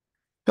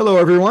Hello,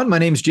 everyone. My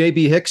name is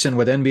J.B. Hickson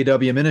with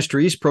NBW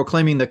Ministries,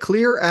 proclaiming the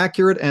clear,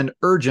 accurate, and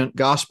urgent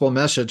gospel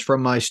message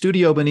from my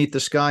studio beneath the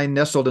sky,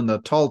 nestled in the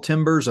tall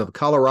timbers of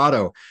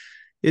Colorado.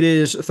 It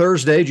is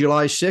Thursday,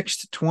 July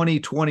 6th,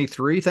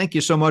 2023. Thank you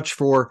so much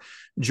for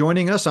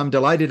joining us. I'm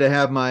delighted to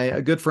have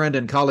my good friend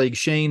and colleague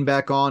Shane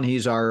back on.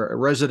 He's our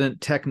resident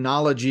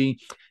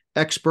technology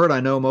expert.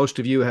 I know most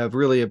of you have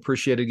really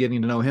appreciated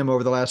getting to know him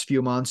over the last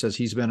few months, as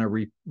he's been a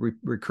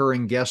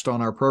recurring guest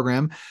on our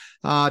program.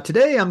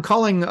 Today, I'm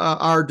calling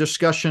our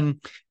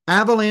discussion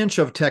Avalanche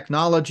of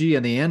Technology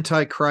and the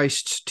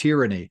Antichrist's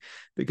Tyranny.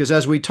 Because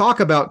as we talk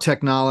about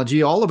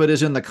technology, all of it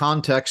is in the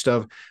context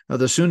of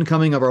the soon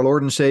coming of our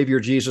Lord and Savior,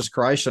 Jesus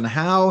Christ, and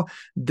how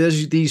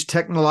these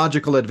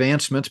technological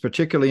advancements,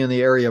 particularly in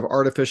the area of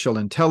artificial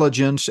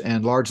intelligence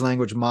and large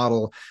language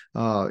model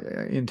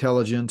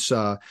intelligence,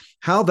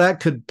 how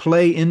that could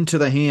play into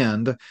the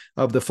hand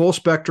of the full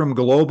spectrum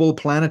global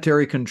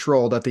planetary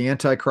control that the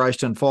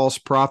Antichrist and false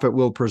prophet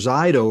will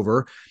preside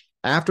over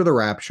after the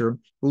rapture,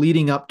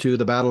 leading up to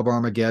the Battle of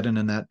Armageddon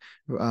and that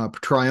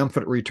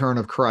triumphant return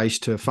of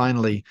Christ to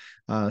finally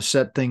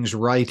set things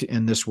right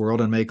in this world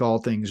and make all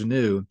things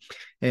new.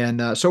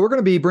 And so we're going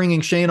to be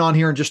bringing Shane on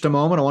here in just a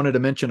moment. I wanted to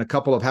mention a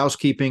couple of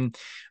housekeeping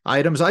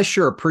items. I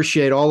sure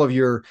appreciate all of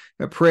your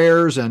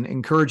prayers and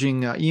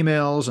encouraging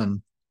emails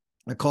and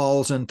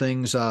calls and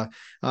things.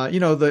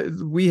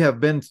 We have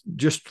been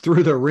just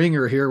through the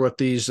ringer here with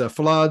these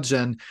floods,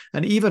 and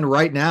even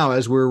right now,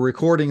 as we're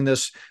recording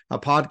this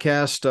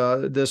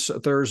podcast this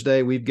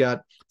Thursday, we've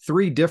got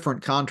 3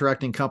 different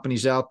contracting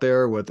companies out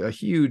there with a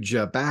huge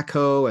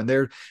backhoe, and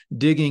they're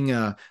digging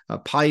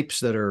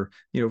pipes that are,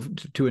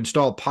 to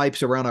install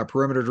pipes around our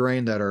perimeter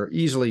drain that are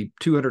easily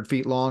 200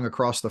 feet long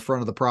across the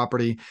front of the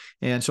property.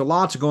 And so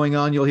lots going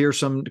on. You'll hear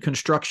some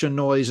construction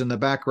noise in the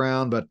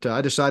background, but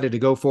I decided to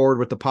go forward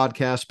with the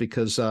podcast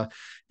because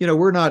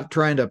we're not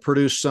trying to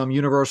produce some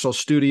Universal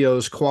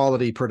Studios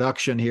quality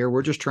production here.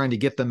 We're just trying to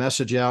get the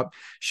message out,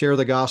 share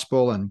the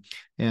gospel, and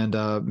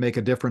make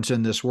a difference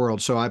in this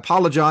world. So I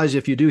apologize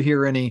if you do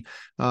hear any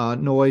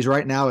noise.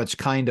 Right now, it's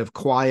kind of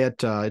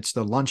quiet. It's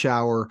the lunch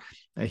hour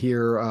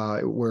here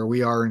where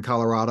we are in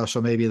Colorado,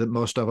 so maybe that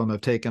most of them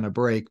have taken a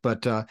break.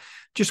 But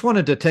just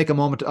wanted to take a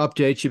moment to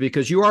update you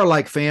because you are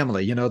like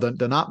family.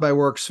 The Not by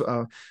Works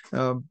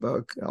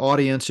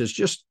audience is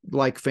just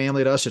like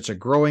family to us. It's a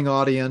growing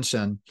audience,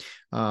 and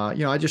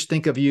I just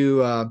think of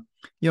you.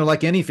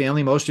 Like any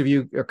family, most of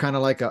you are kind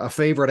of like a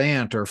favorite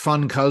aunt or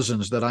fun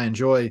cousins that I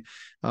enjoy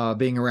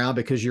being around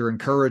because you're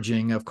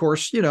encouraging. Of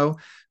course,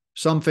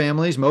 some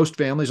families, most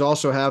families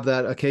also have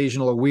that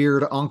occasional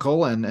weird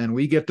uncle, and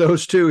we get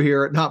those too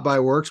here at Not by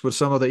Works with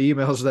some of the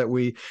emails that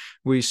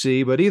we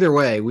see. But either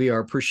way, we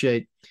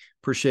appreciate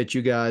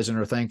you guys and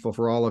are thankful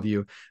for all of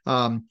you.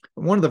 One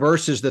of the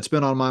verses that's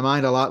been on my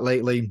mind a lot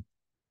lately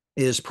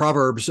is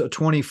Proverbs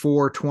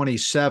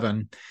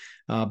 24:27.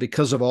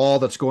 Because of all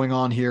that's going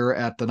on here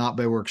at the Not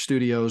by Works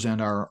studios and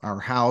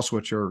our house,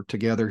 which are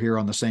together here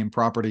on the same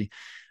property.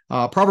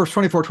 Proverbs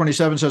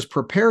 24:27 says,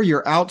 "Prepare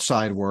your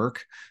outside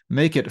work,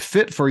 make it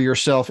fit for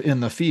yourself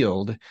in the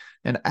field,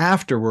 and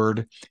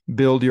afterward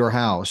build your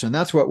house." And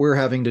that's what we're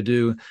having to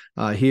do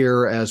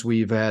here as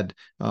we've had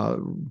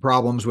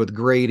problems with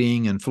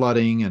grading and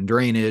flooding and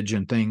drainage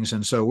and things.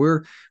 And so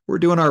we're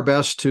doing our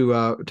best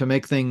to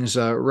make things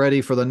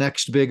ready for the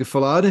next big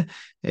flood.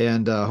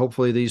 And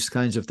hopefully these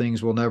kinds of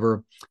things will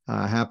never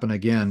happen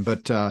again.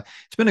 But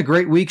it's been a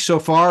great week so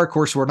far. Of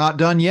course, we're not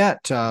done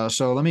yet.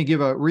 So let me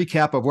give a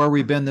recap of where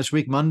we've been this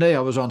week. Monday, I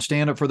was on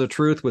Stand Up for the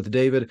Truth with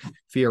David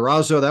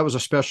Fiorazzo. That was a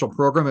special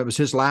program. It was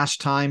his last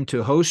time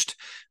to host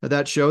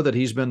that show that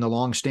he's been the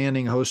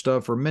long-standing host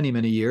of for many,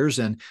 many years.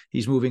 And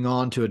he's moving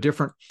on to a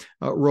different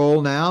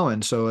role now.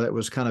 And so it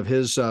was kind of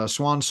his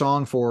swan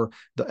song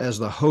as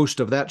the host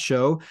of that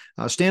show.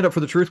 Stand Up for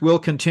the Truth will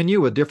continue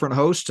with different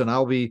hosts, and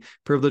I'll be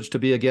privileged to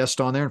be a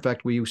guest on there. In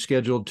fact, we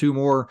scheduled 2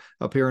 more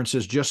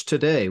appearances just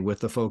today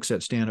with the folks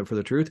at Stand Up for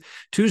the Truth.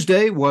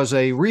 Tuesday was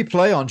a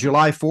replay on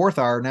July 4th,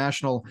 our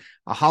national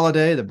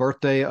holiday, the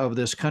birthday of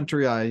this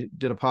country. I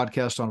did a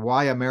podcast on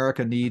why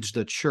America needs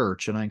the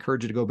church, and I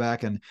encourage you to go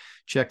back and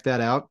check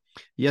that out.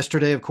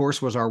 Yesterday, of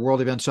course, was our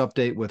world events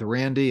update with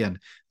Randy, and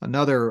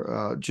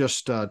another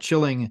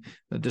chilling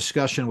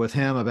discussion with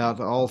him about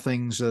all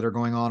things that are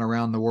going on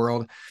around the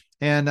world.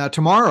 And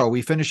tomorrow,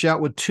 we finish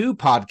out with 2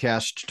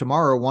 podcasts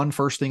tomorrow, one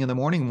first thing in the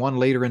morning, one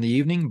later in the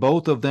evening.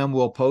 Both of them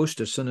will post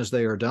as soon as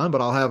they are done.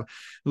 But I'll have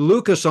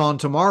Lucas on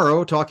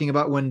tomorrow talking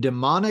about when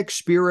demonic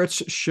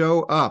spirits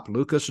show up.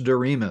 Lucas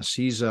Doremus.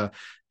 He's a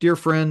dear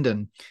friend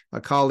and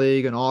a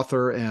colleague and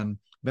author and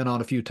been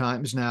on a few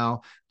times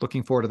now.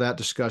 Looking forward to that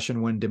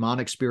discussion when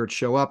demonic spirits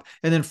show up.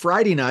 And then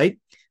Friday night,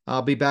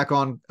 I'll be back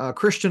on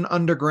Christian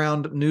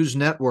Underground News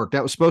Network.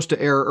 That was supposed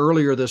to air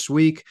earlier this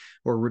week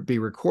or be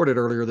recorded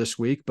earlier this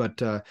week,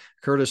 but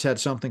Curtis had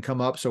something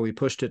come up, so we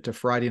pushed it to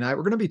Friday night.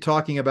 We're going to be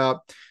talking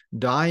about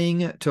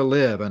dying to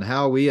live and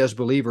how we as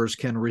believers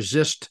can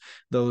resist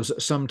those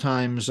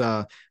sometimes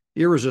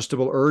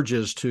irresistible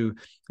urges to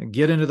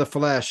get into the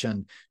flesh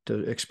and to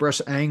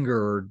express anger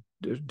or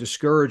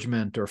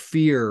discouragement or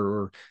fear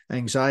or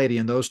anxiety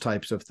and those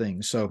types of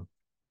things. So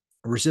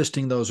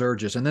resisting those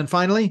urges. And then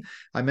finally,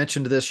 I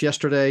mentioned this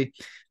yesterday,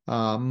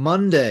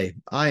 Monday.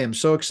 I am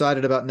so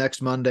excited about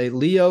next Monday.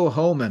 Leo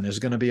Hohmann is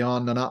going to be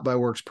on the Not by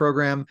Works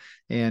program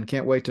and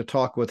can't wait to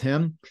talk with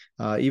him.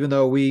 Even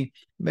though we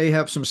may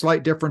have some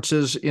slight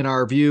differences in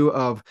our view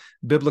of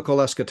biblical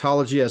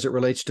eschatology as it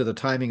relates to the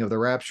timing of the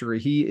rapture,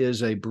 he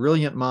is a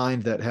brilliant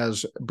mind that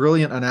has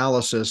brilliant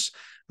analysis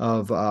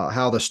of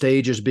how the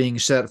stage is being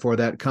set for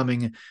that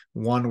coming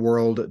one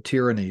world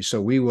tyranny.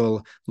 So we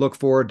will look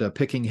forward to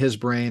picking his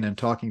brain and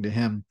talking to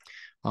him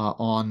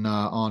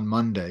on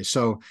Monday.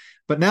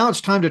 But now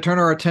it's time to turn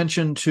our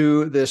attention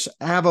to this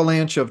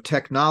avalanche of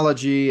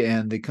technology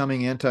and the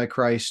coming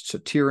Antichrist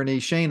tyranny.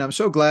 Shane, I'm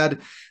so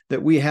glad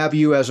that we have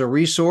you as a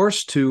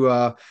resource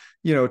to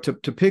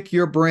pick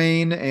your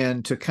brain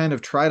and to kind of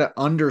try to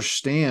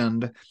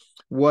understand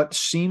what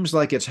seems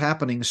like it's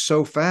happening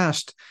so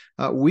fast.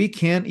 We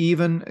can't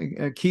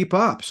even keep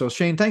up. So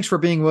Shane, thanks for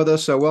being with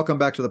us. Welcome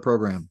back to the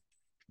program.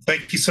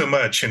 Thank you so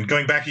much. And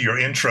going back to your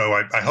intro,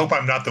 I hope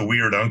I'm not the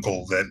weird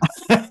uncle that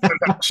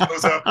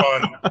shows up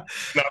on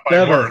Not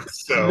My Work.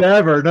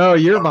 Never. No,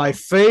 you're my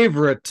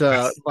favorite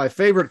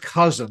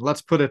cousin.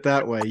 Let's put it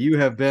that way. You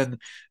have been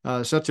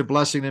such a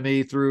blessing to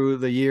me through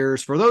the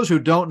years. For those who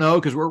don't know,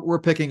 because we're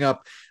picking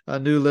up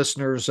new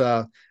listeners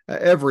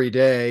every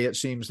day, it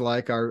seems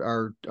like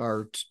our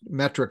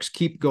metrics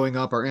keep going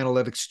up, our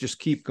analytics just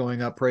keep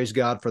going up. Praise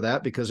God for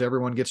that, because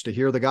everyone gets to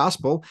hear the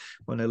gospel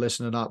when they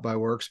listen to Not by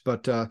Works.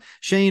 But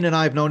Shane and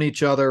I have known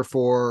each other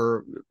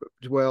for,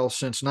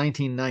 since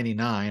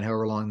 1999,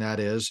 however long that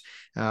is.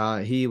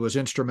 He was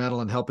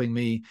instrumental in helping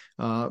me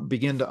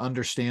begin to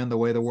understand the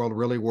way the world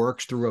really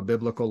works through a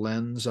biblical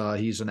lens.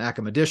 He's an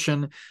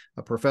academician,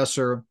 a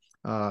professor,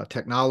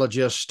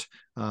 technologist,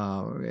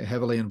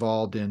 heavily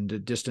involved in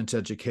distance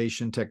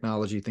education,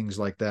 technology, things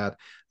like that,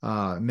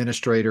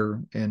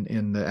 administrator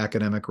in the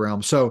academic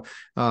realm. So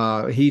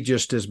he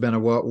just has been a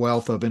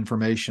wealth of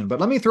information. But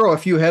let me throw a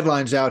few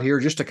headlines out here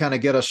just to kind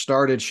of get us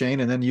started,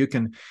 Shane, and then you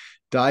can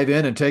dive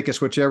in and take us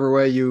whichever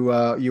way you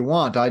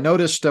want. I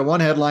noticed one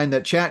headline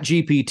that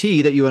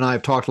ChatGPT, that you and I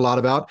have talked a lot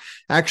about,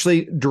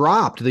 actually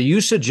dropped. The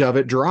usage of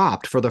it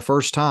dropped for the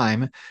first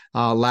time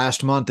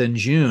last month in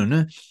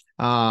June.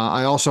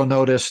 I also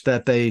noticed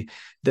that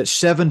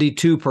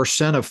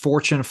 72% of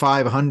Fortune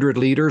 500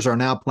 leaders are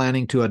now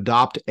planning to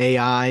adopt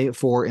AI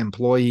for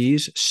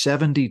employees.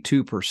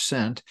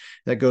 72%.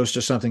 That goes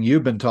to something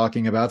you've been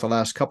talking about the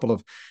last couple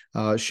of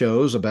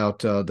shows about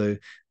the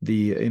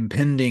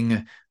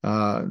impending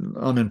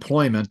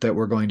unemployment that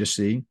we're going to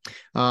see.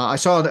 I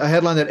saw a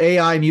headline that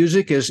AI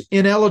music is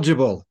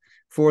ineligible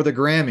for the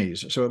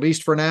Grammys. So at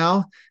least for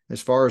now,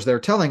 as far as they're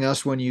telling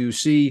us, when you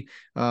see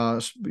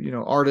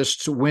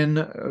artists win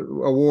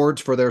awards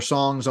for their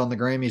songs on the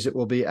Grammys, it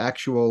will be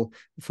actual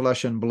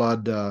flesh and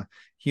blood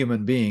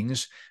human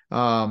beings.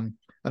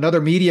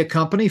 Another media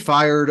company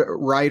fired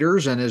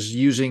writers and is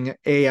using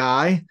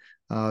AI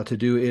to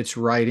do its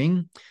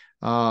writing.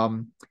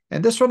 And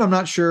this one, I'm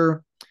not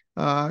sure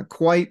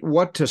quite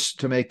what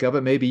to make of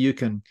it. Maybe you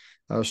can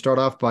start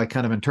off by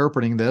kind of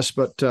interpreting this,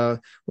 but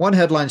one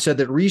headline said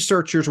that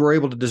researchers were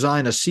able to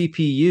design a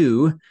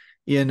CPU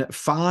in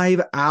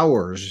 5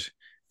 hours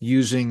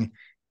using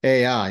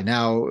AI.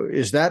 Now,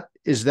 is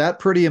that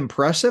pretty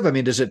impressive? I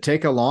mean, does it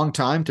take a long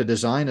time to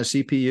design a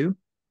CPU?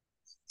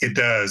 It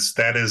does.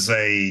 That is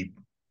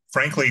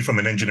frankly, from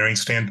an engineering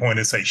standpoint,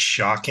 it's a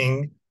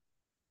shocking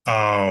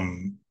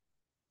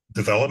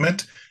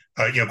development.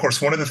 Of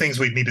course, one of the things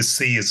we need to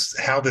see is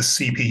how the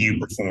CPU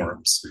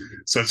performs.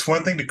 So it's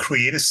one thing to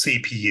create a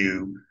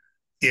CPU.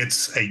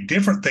 It's a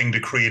different thing to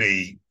create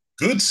a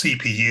good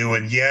CPU,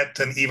 and yet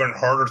an even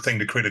harder thing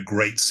to create a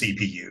great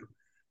CPU.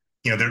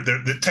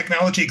 The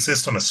technology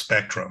exists on a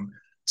spectrum.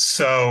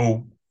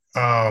 So,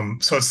 I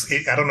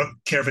don't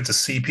care if it's a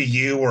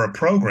CPU or a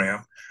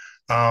program.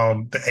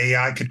 The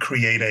AI could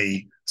create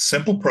a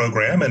simple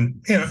program, and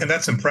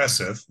that's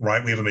impressive,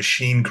 right? We have a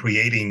machine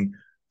creating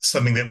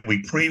something that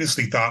we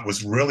previously thought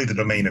was really the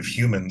domain of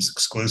humans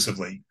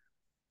exclusively.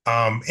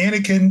 And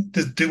it can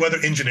do other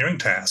engineering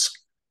tasks.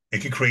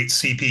 It can create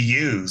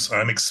CPUs.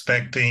 I'm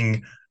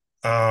expecting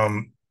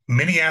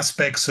many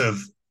aspects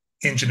of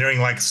engineering,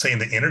 like say in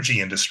the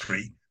energy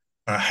industry,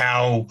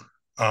 how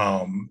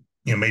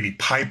maybe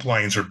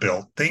pipelines are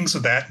built, things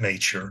of that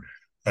nature,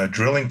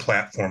 drilling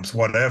platforms,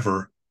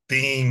 whatever,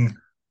 being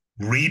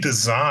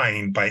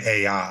redesigned by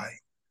AI.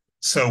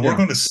 So we're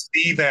going to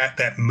see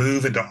that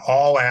move into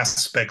all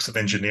aspects of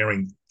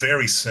engineering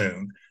very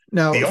soon.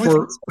 Now,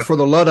 for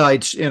the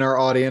Luddites in our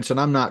audience, and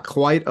I'm not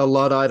quite a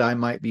Luddite, I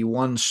might be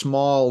one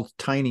small,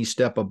 tiny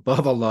step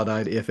above a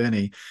Luddite, if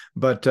any,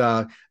 but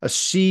a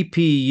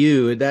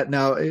CPU, that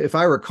now, if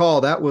I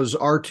recall, that was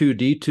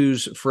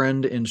R2-D2's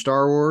friend in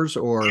Star Wars,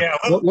 or yeah,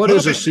 what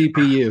is a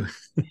CPU?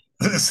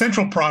 The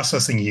central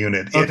processing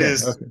unit. It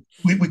is. Okay.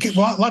 We get, a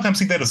lot of times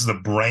think that as the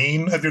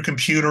brain of your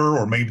computer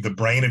or maybe the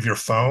brain of your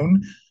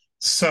phone.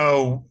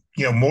 So,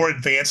 more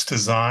advanced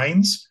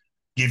designs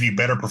give you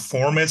better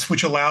performance,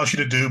 which allows you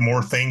to do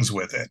more things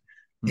with it.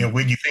 You know,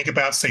 when you think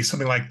about, say,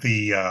 something like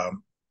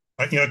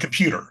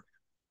computer,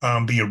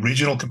 the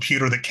original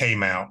computer that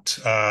came out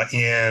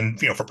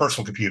for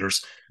personal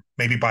computers,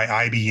 maybe by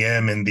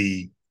IBM in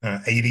the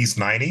 80s,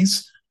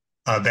 90s,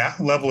 that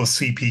level of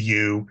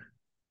CPU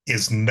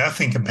is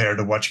nothing compared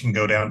to what you can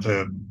go down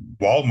to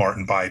Walmart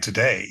and buy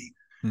today.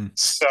 Mm.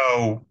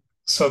 So,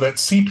 so that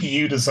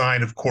CPU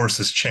design, of course,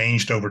 has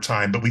changed over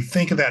time, but we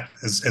think of that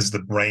as the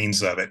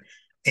brains of it.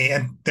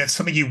 And that's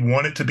something you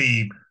want it to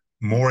be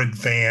more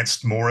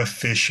advanced, more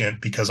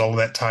efficient, because all of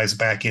that ties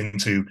back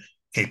into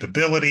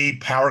capability,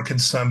 power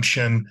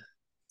consumption,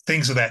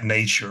 things of that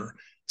nature.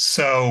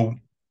 So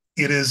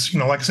it is,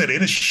 like I said,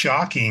 it is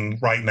shocking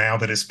right now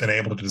that it's been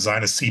able to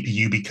design a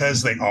CPU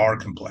because they are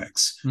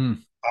complex. Mm.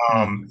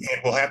 Mm.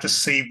 And we'll have to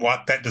see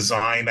what that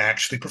design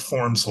actually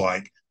performs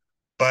like.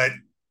 But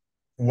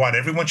what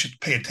everyone should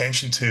pay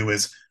attention to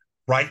is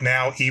right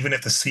now, even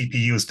if the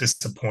CPU is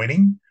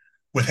disappointing,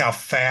 with how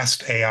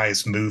fast AI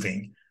is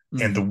moving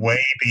and the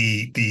way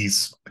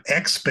these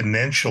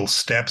exponential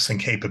steps in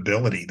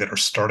capability that are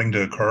starting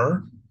to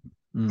occur,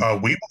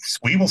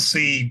 we will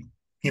see,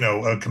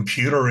 a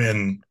computer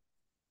in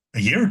a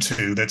year or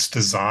two that's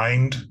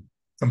designed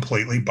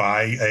completely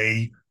by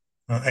a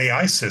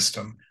AI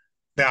system.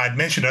 Now, I'd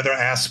mentioned other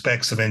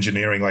aspects of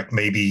engineering, like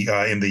maybe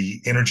in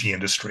the energy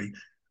industry.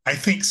 I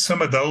think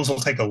some of those will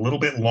take a little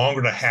bit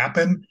longer to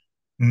happen,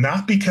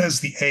 not because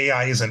the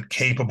AI isn't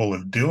capable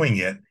of doing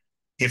it.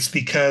 It's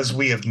because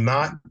we have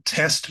not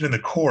tested in the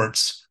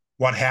courts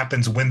what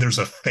happens when there's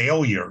a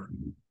failure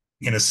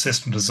in a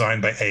system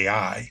designed by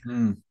AI.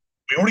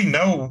 We already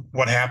know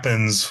what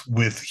happens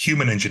with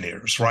human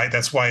engineers, right?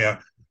 That's why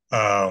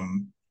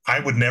I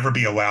would never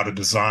be allowed to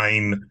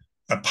design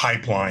a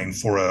pipeline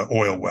for an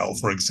oil well,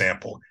 for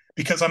example,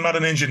 because I'm not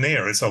an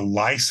engineer. It's a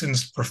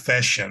licensed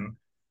profession.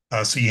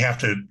 So you have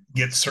to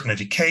get certain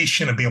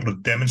education and be able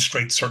to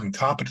demonstrate certain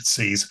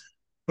competencies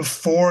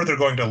before they're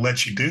going to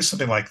let you do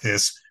something like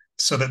this,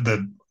 so that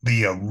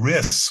the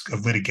risk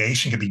of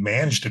litigation can be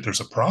managed if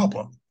there's a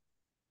problem.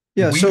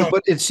 Yeah. We don't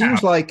But it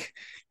seems like,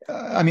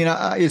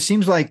 it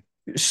seems like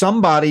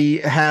somebody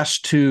has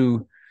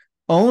to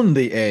own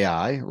the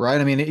AI, right?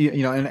 I mean,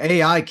 an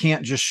AI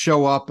can't just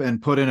show up and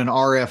put in an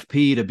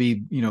RFP to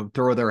be,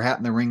 throw their hat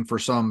in the ring for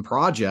some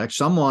project.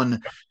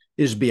 Someone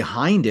is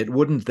behind it.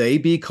 Wouldn't they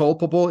be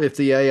culpable if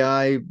the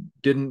AI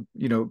didn't,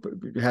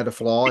 had a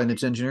flaw in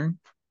its engineering?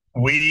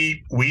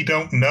 We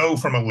don't know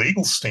from a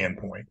legal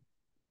standpoint.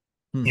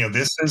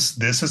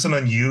 This is an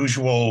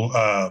unusual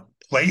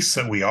place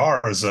that we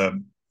are as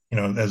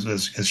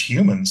as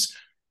humans.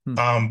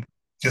 Um,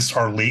 just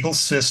our legal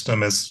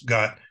system has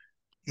got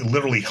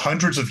literally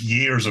hundreds of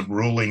years of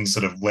rulings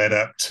that have led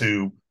up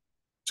to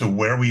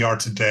where we are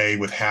today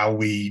with how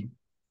we,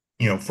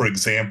 for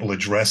example,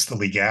 address the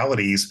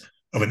legalities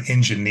of an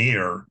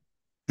engineer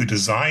who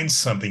designs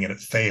something and it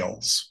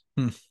fails.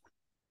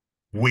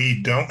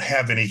 We don't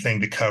have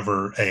anything to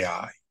cover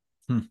AI.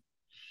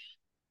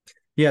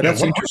 Yeah,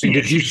 that's interesting.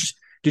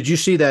 Did you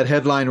see that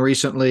headline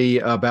recently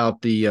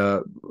about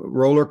the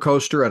roller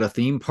coaster at a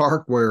theme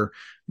park where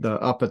the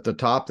up at the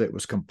top that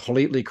was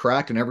completely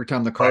cracked, and every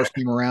time the cars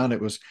came around, it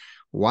was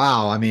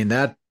wow. I mean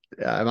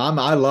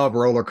I love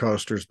roller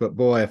coasters, but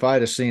boy, if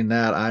I'd have seen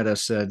that, I'd have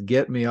said,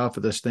 "Get me off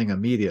of this thing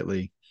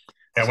immediately."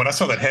 Yeah, when I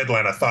saw that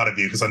headline, I thought of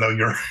you because I know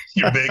you're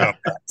big on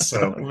that.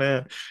 So, oh,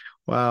 man,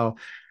 wow.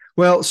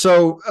 Well,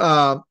 so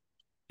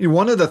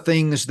one of the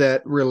things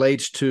that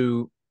relates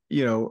to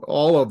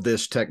all of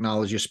this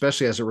technology,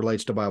 especially as it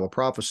relates to Bible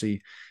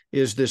prophecy,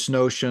 is this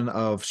notion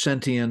of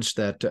sentience,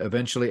 that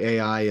eventually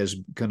AI is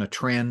going to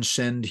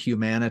transcend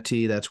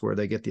humanity. That's where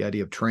they get the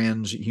idea of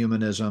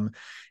transhumanism.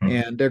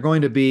 And they're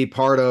going to be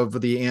part of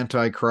the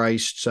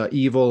Antichrist's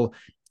evil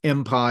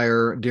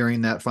empire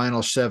during that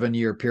final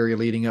 7-year period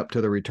leading up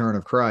to the return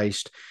of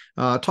Christ.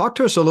 Talk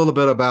to us a little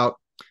bit about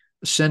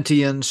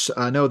sentience.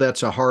 I know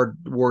that's a hard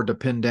word to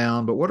pin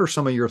down, but what are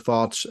some of your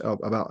thoughts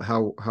about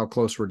how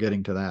close we're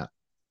getting to that?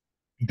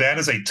 that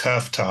is a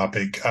tough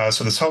topic.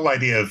 So this whole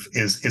idea of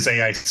is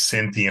AI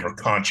sentient or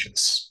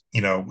conscious?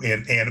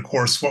 And of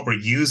course, what we're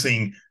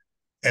using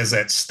as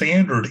that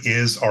standard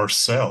is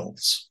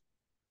ourselves.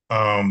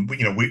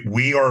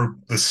 We are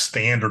the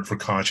standard for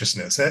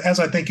consciousness, as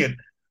I think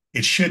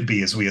it should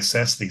be as we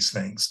assess these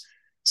things.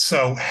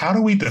 So how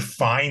do we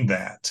define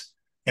that,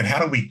 and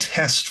how do we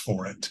test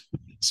for it?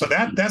 So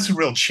that's a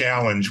real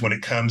challenge when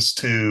it comes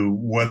to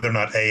whether or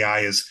not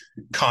AI is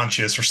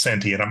conscious or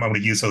sentient. I'm going to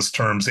use those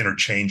terms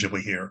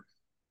interchangeably here.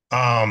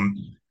 Um,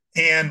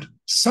 and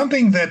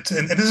something that,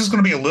 and this is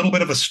going to be a little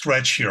bit of a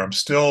stretch here. I'm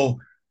still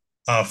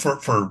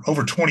for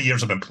over 20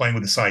 years, I've been playing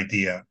with this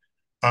idea.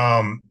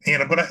 And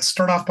I'm going to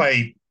start off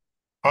by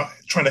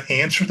trying to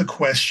answer the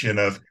question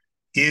of,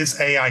 is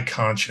AI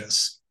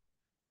conscious,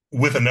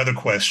 with another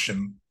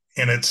question.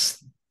 And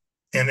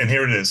and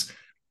here it is.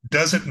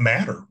 Does it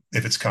matter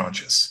if it's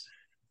conscious?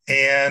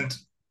 And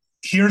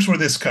here's where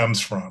this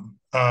comes from.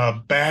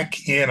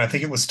 Back in, I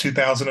think it was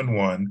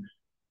 2001,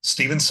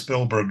 Steven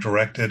Spielberg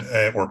directed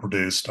or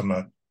produced, I'm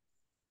not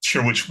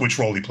sure which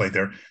role he played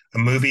there, a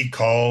movie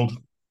called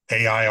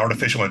AI,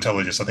 artificial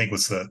intelligence, I think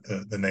was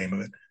the name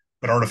of it,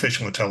 but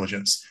artificial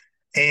intelligence.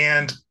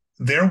 And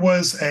there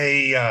was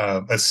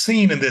a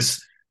scene in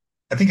this,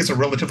 I think it's a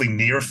relatively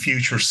near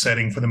future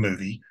setting for the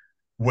movie,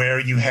 where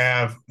you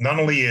have not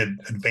only an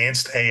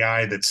advanced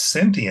AI that's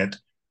sentient,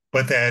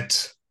 but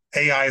that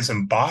AI is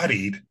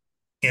embodied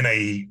in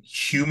a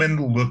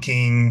human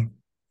looking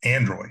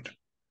android.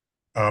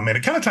 And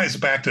it kind of ties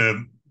back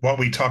to what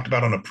we talked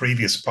about on a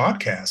previous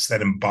podcast,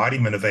 that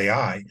embodiment of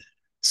AI.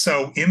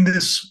 So in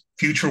this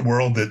future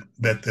world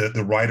that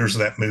the writers of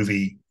that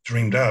movie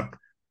dreamed up,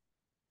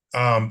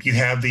 you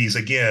have these,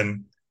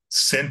 again,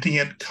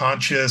 sentient,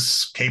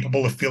 conscious,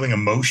 capable of feeling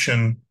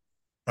emotion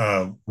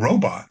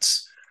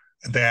robots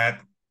that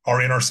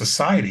are in our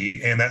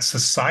society. And that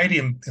society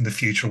in the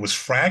future was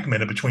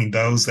fragmented between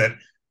those that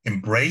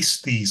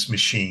embraced these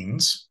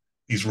machines,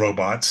 these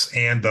robots,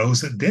 and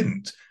those that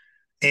didn't.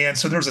 And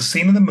so there's a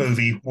scene in the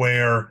movie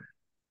where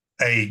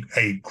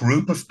a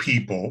group of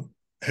people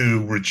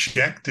who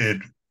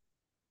rejected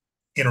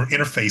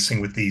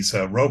interfacing with these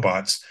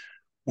robots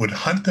would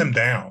hunt them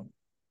down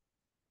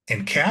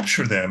and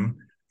capture them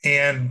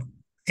and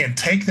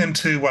take them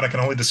to what I can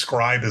only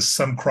describe as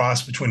some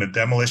cross between a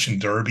demolition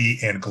derby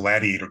and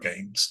gladiator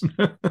games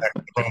back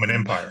in the Roman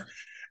Empire.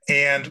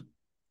 And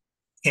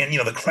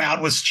the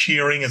crowd was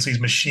cheering as these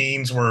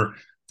machines were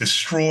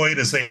destroyed,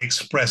 as they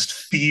expressed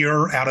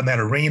fear out in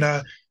that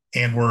arena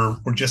and were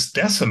just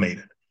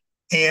decimated.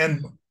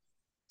 And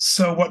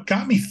so what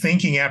got me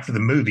thinking after the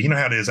movie, you know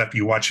how it is after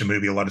you watch a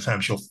movie, a lot of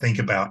times you'll think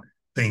about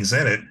things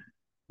in it,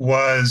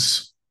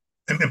 was,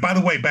 and by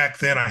the way, back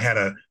then I had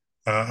a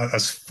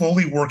was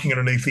fully working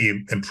underneath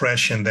the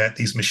impression that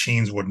these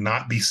machines would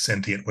not be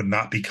sentient, would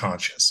not be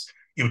conscious.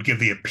 It would give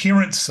the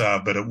appearance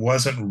of, but it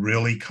wasn't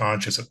really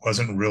conscious. It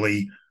wasn't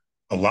really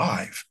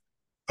alive.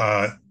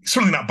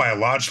 Certainly not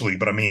biologically,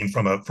 but I mean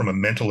from a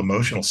mental,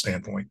 emotional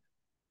standpoint.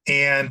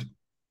 And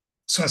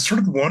so I was sort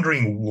of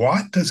wondering,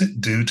 what does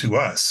it do to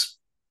us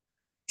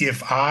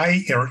if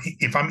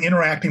I'm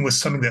interacting with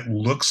something that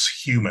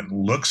looks human,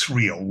 looks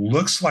real,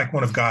 looks like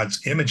one of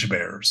God's image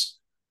bearers,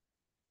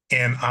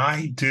 and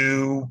I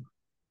do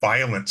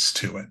violence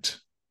to it,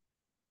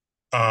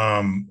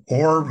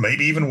 or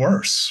maybe even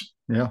worse.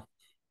 Yeah.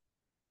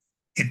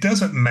 It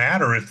doesn't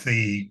matter if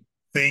the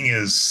thing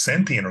is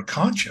sentient or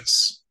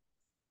conscious.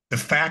 The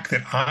fact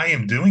that I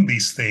am doing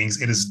these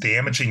things, it is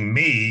damaging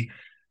me.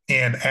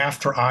 And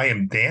after I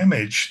am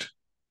damaged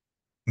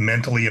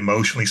mentally,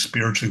 emotionally,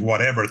 spiritually,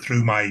 whatever,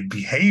 through my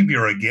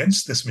behavior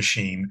against this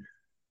machine,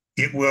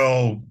 it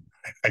will,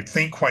 I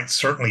think, quite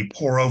certainly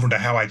pour over to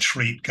how I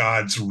treat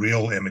God's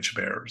real image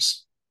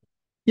bearers.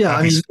 Yeah,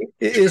 I mean,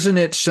 isn't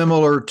it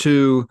similar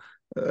to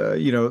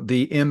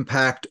the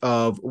impact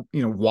of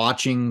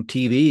watching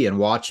TV and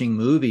watching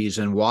movies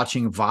and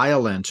watching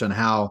violence, and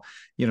how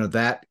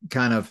that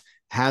kind of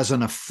has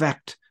an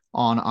effect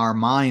on our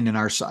mind and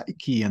our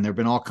psyche? And there have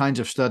been all kinds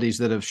of studies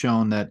that have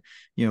shown that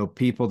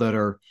people that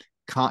are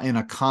in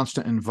a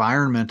constant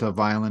environment of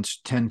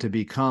violence tend to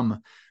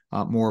become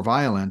more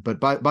violent. But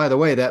by the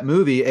way, that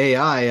movie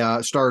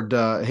AI starred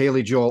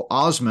Haley Joel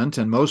Osment,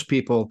 and most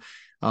people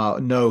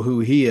know who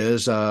he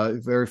is.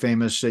 Very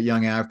famous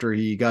young actor.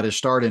 He got his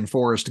start in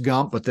Forrest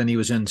Gump, but then he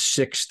was in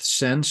Sixth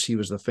Sense. He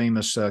was the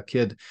famous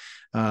kid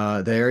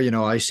there.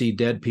 I See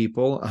Dead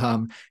People.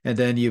 And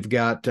then you've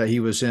got he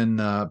was in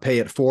Pay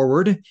It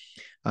Forward.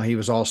 He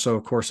was also,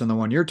 of course, in the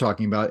one you're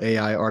talking about,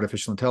 AI,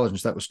 Artificial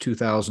Intelligence. That was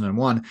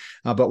 2001.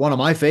 But one of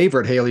my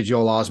favorite Haley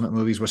Joel Osment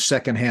movies was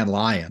Secondhand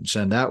Lions,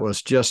 and that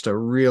was just a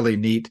really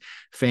neat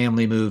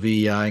family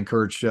movie. I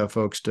encourage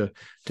folks to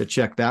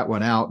check that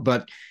one out.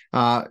 But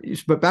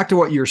back to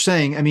what you're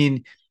saying. I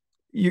mean,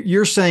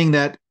 you're saying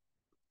that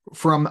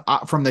from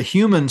the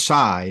human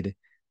side,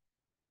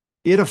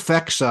 it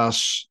affects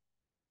us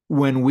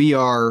when we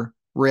are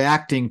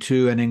reacting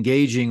to and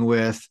engaging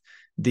with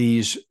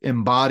these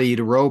embodied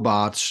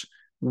robots,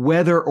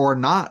 whether or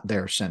not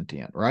they're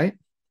sentient, right?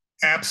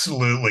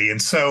 Absolutely.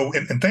 And so,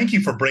 and thank you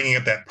for bringing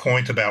up that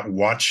point about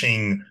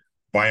watching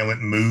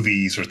violent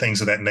movies or things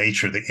of that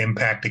nature, the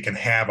impact it can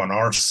have on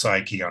our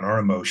psyche, on our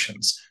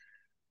emotions.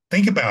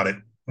 Think about it.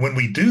 When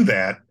we do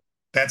that,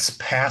 that's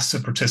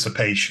passive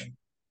participation.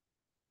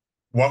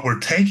 What we're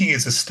taking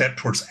is a step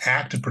towards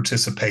active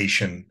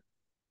participation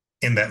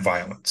in that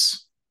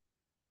violence.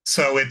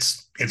 So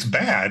it's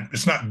bad.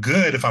 It's not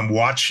good if I'm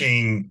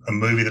watching a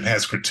movie that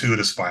has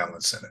gratuitous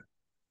violence in it,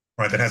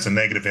 right? That has a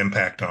negative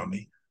impact on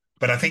me.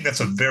 But I think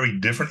that's a very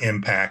different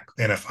impact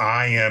than if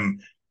I am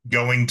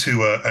going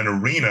to an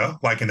arena,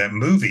 like in that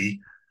movie,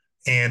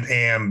 and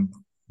am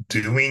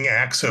doing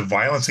acts of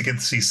violence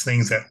against these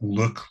things that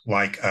look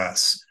like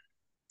us.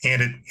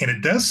 And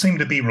it does seem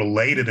to be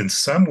related in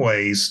some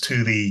ways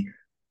to the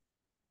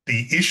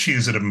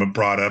issues that have been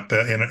brought up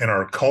in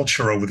our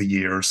culture over the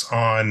years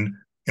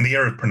in the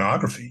area of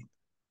pornography.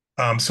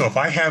 So if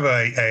I have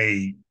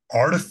a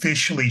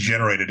artificially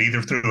generated,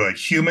 either through a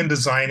human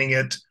designing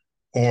it,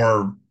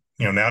 or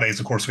nowadays,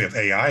 of course, we have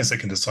AIs that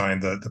can design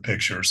the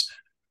pictures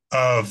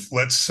of,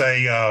 let's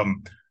say,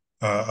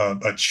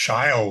 a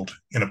child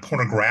in a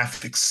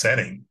pornographic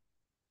setting,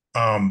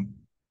 Um,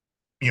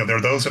 there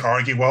are those that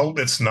argue, well,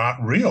 it's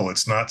not real.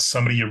 It's not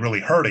somebody you're really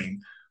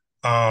hurting.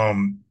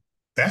 Um,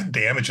 that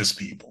damages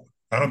people.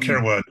 I don't care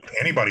Mm. what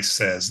anybody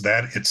says,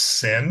 that it's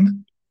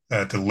sin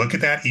to look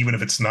at that, even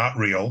if it's not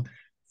real,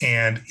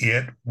 and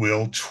it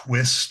will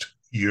twist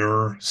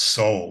your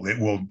soul. It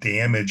will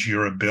damage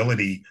your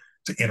ability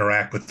to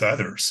interact with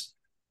others.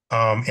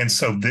 And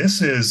so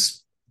this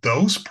is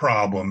those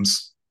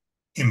problems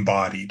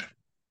embodied.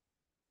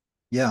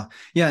 Yeah,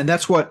 yeah, and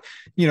that's what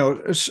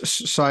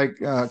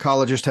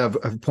psychologists have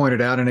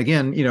pointed out. And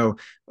again,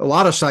 a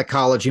lot of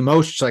psychology,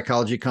 most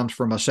psychology comes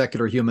from a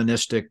secular,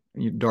 humanistic,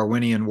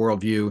 Darwinian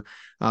worldview,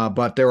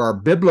 but there are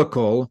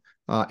biblical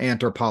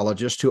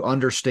anthropologists who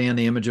understand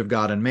the image of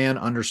God in man,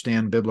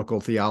 understand biblical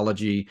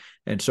theology,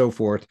 and so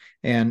forth,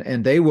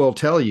 and they will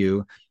tell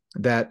you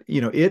that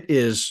it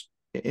is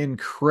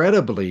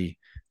incredibly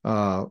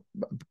uh,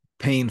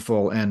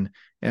 painful and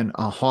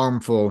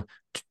harmful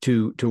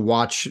to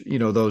watch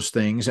those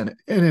things,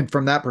 and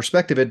from that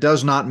perspective it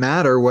does not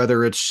matter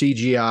whether it's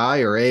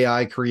CGI or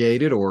AI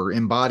created or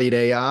embodied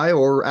AI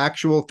or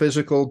actual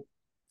physical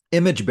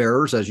image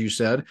bearers, as you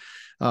said,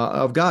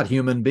 of God,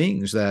 human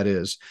beings, that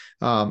is.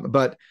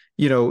 But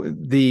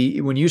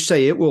the when you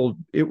say it will,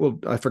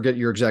 I forget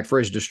your exact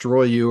phrase,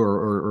 destroy you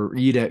or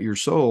eat at your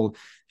soul,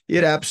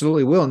 it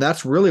absolutely will. And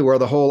that's really where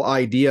the whole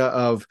idea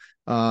of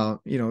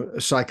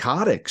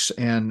psychotics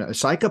and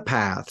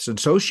psychopaths and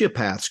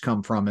sociopaths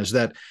come from, is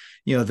that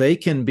they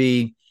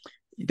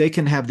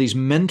can have these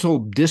mental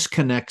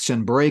disconnects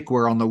and break,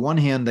 where on the one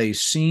hand they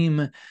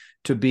seem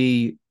to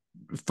be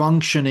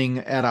functioning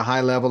at a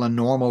high level and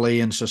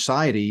normally in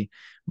society,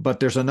 but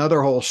there's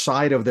another whole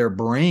side of their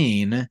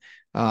brain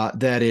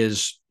that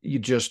is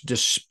just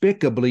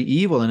despicably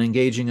evil and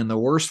engaging in the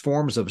worst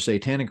forms of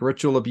satanic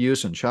ritual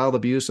abuse and child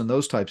abuse and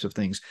those types of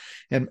things.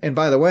 And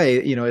by the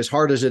way, as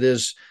hard as it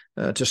is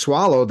to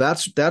swallow,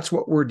 that's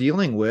what we're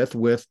dealing with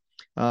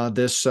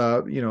this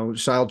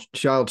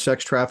child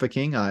sex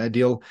trafficking. I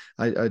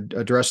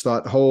address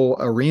that whole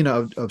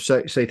arena of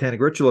satanic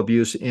ritual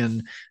abuse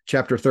in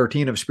chapter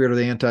 13 of Spirit of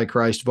the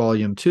Antichrist,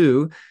 Volume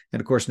 2. And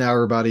of course, now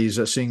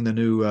everybody's seeing the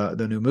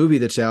new movie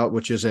that's out,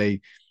 which is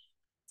a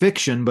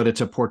fiction, but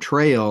it's a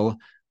portrayal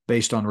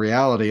based on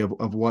reality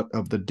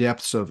of the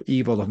depths of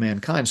evil of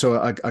mankind. So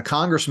a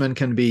congressman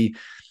can be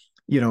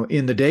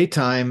in the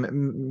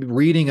daytime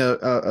reading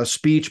a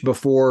speech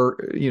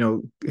before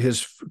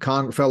his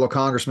fellow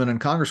congressman and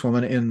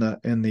congresswoman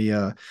in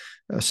the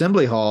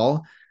assembly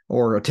hall,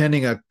 or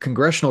attending a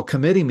congressional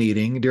committee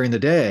meeting during the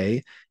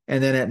day,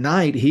 and then at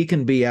night he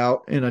can be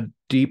out in a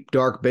deep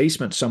dark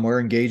basement somewhere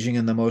engaging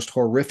in the most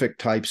horrific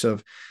types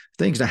of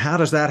things. Now, how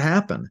does that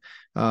happen?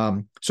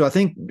 So I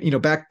think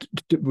back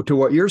to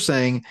what you're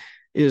saying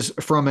is,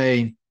 from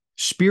a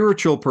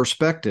spiritual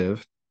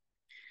perspective,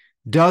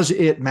 does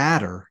it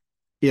matter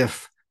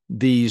if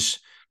these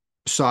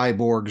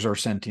cyborgs are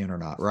sentient or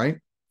not, right?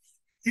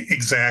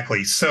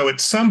 Exactly. So at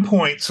some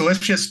point, so let's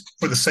just,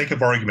 for the sake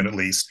of argument at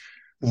least,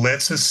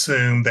 let's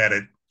assume that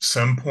at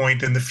some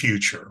point in the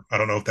future, I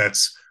don't know if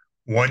that's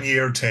 1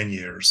 year or 10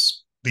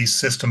 years, these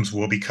systems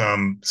will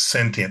become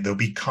sentient, they'll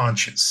be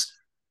conscious.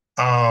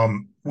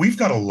 We've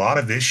got a lot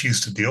of issues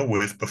to deal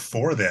with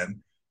before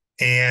then.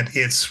 And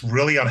it's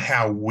really on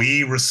how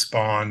we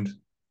respond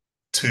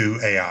to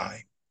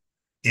AI.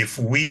 If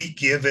we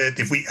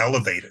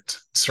elevate it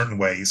certain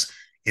ways,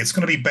 it's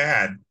going to be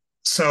bad.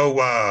 So,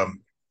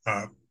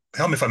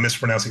 help me if I'm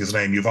mispronouncing his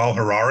name, Yuval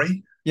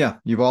Harari. Yeah,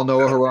 Yuval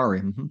Noah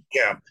Harari. Mm-hmm.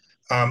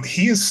 Yeah.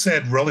 He has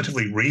said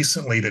relatively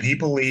recently that he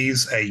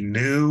believes a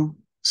new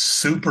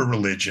super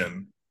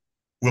religion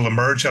will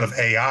emerge out of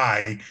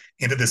AI,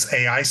 into this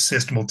AI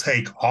system will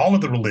take all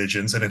of the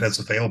religions that it has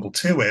available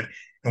to it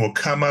and will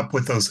come up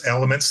with those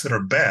elements that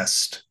are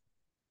best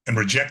and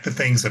reject the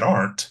things that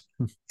aren't.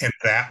 And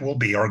that will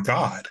be our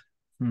God.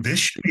 Mm-hmm. This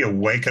should be a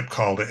wake up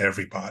call to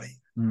everybody.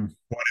 Mm-hmm.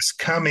 What is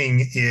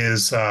coming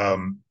is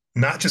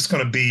not just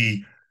going to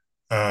be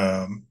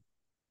um,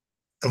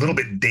 a little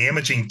bit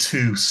damaging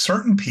to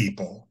certain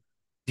people,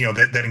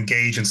 that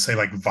engage in, say,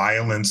 like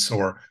violence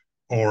or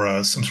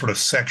some sort of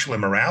sexual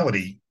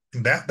immorality.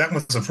 That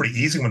was a pretty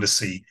easy one to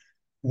see.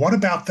 What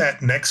about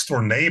that next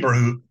door neighbor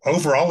who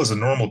overall is a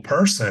normal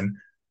person,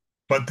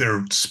 but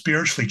they're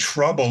spiritually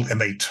troubled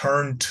and they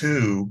turn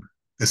to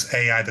this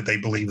AI that they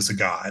believe is a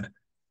god?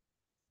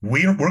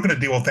 We're going to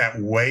deal with that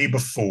way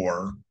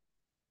before,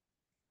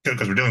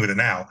 because we're dealing with it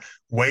now,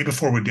 way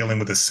before we're dealing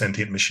with a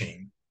sentient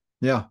machine.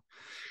 Yeah.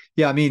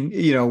 Yeah, I mean,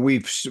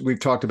 we've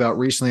talked about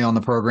recently on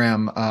the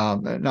program,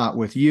 not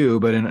with you,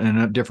 but in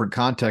a different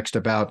context,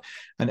 about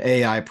an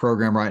AI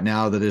program right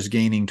now that is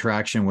gaining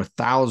traction with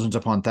thousands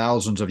upon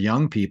thousands of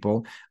young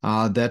people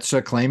that's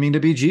claiming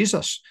to be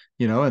Jesus,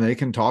 and they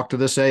can talk to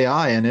this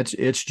AI and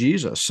it's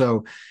Jesus.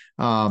 So,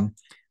 I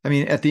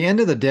mean, at the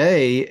end of the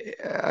day,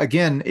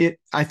 again,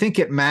 I think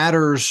it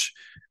matters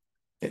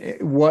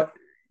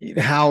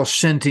how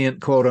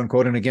sentient, quote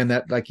unquote, and again,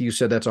 that, like you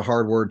said, that's a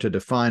hard word to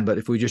define, but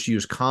if we just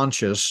use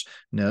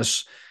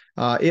consciousness,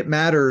 it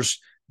matters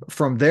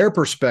from their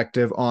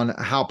perspective on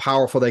how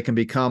powerful they can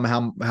become,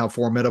 how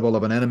formidable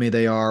of an enemy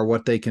they are,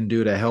 what they can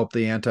do to help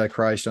the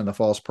Antichrist and the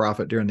false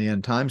prophet during the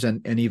end times,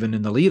 and even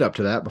in the lead up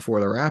to that before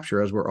the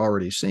rapture, as we're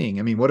already seeing.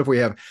 I mean, what if we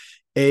have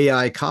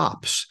AI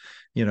cops,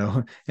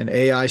 and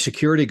AI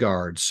security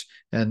guards,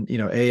 and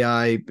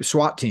AI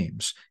SWAT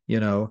teams,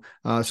 so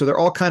there are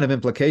all kind of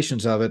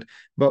implications of it.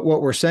 But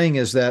what we're saying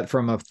is that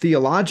from a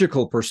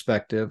theological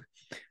perspective,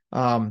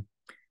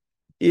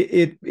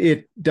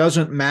 it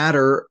doesn't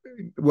matter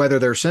whether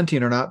they're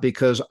sentient or not,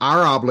 because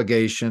our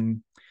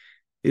obligation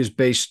is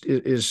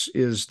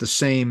the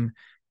same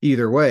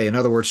either way. In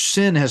other words,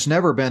 sin has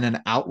never been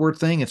an outward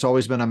thing. It's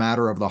always been a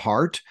matter of the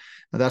heart.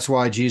 That's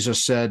why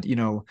Jesus said,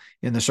 in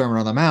the Sermon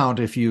on the Mount,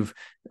 if you've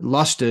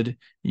lusted,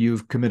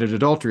 you've committed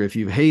adultery. If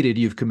you've hated,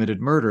 you've committed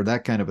murder,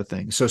 that kind of a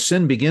thing. So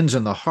sin begins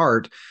in the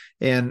heart.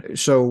 And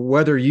so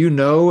whether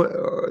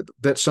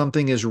that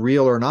something is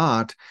real or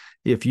not,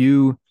 if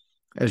you,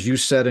 as you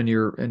said in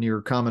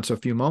your comments a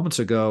few moments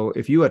ago,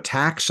 if you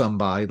attack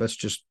somebody, let's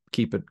just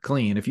keep it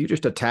clean. If you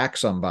just attack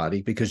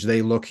somebody because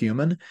they look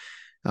human,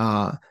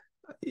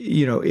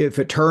 if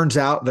it turns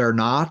out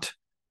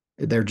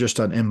they're just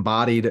an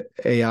embodied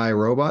AI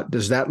robot,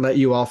 does that let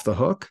you off the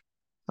hook?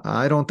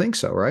 I don't think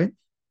so, right?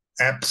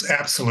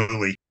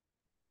 Absolutely.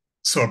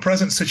 So a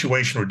present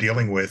situation we're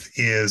dealing with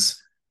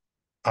is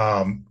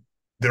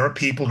there are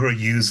people who are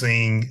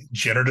using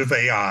generative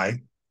AI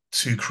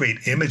to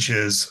create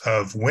images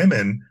of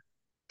women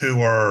who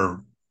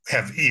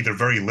have either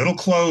very little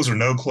clothes or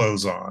no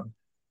clothes on,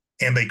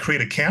 and they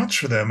create accounts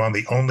for them on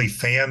the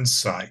OnlyFans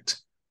site.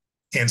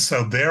 And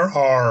so there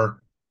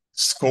are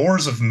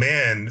scores of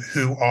men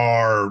who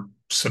are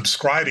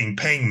subscribing,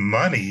 paying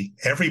money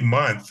every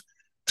month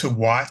to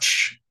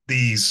watch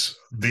these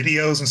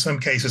videos, in some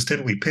cases,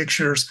 typically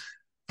pictures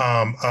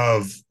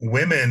of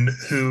women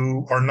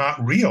who are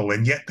not real,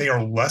 and yet they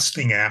are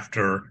lusting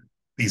after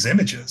these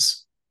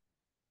images.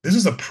 This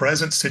is a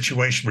present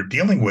situation we're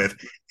dealing with.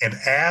 And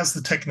as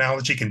the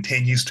technology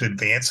continues to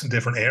advance in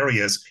different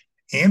areas,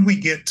 and we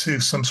get to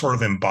some sort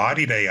of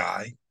embodied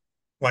AI,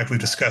 like we've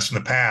discussed in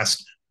the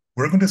past,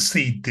 we're going to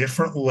see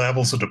different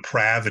levels of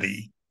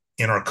depravity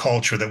in our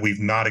culture that we've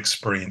not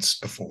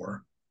experienced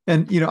before.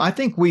 And, I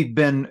think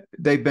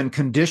they've been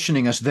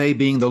conditioning us, they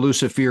being the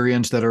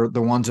Luciferians that are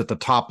the ones at the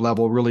top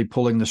level, really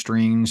pulling the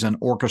strings and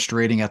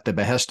orchestrating at the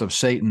behest of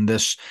Satan,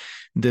 this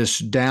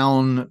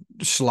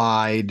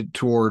downslide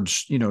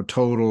towards,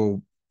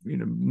 total,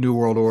 New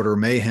World Order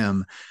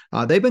mayhem.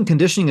 They've been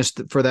conditioning us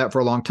for that for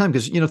a long time.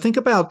 Because, think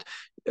about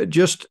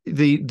just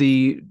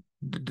the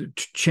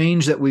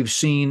change that we've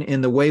seen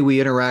in the way we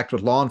interact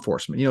with law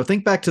enforcement.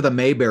 Think back to the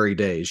Mayberry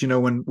days.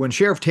 When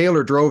Sheriff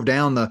Taylor drove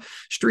down the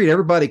street,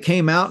 everybody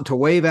came out to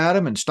wave at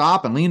him and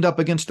stop and leaned up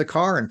against the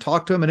car and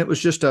talked to him. And it was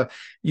just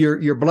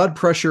your blood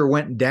pressure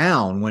went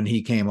down when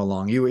he came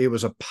along. It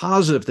was a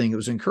positive thing. It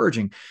was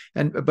encouraging.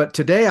 But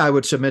today I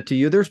would submit to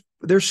you,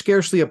 there's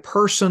scarcely a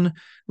person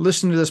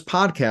listening to this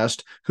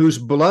podcast whose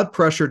blood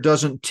pressure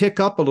doesn't tick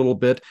up a little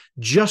bit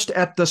just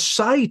at the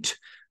sight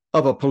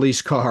of a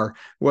police car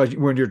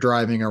when you're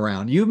driving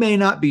around. You may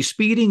not be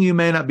speeding, you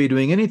may not be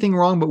doing anything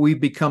wrong, but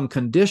we've become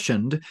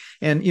conditioned.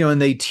 And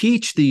and they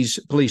teach these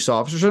police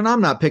officers, and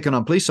I'm not picking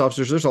on police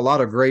officers. There's a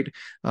lot of great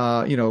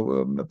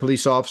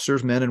police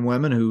officers, men and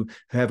women, who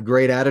have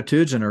great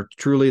attitudes and are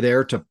truly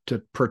there to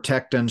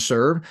protect and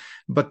serve.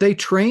 But they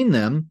train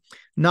them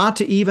not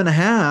to even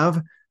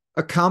have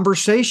a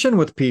conversation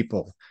with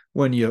people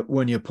when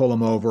you pull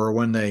them over, or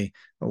when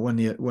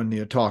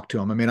you talk to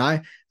them. I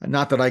mean,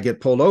 not that I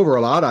get pulled over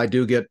a lot. I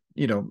do get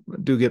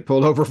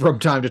pulled over from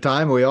time to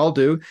time. We all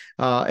do.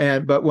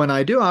 But when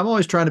I do, I'm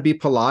always trying to be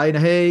polite.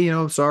 Hey,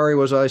 sorry,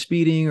 was I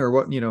speeding, or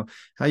what?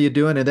 How you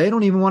doing? And they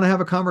don't even want to have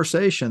a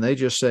conversation. They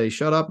just say,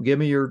 "Shut up, give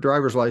me your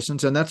driver's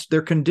license," and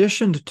they're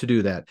conditioned to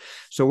do that.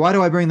 So why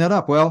do I bring that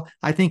up? Well,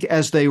 I think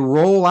as they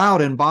roll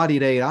out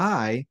embodied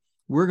AI,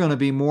 we're going to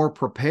be more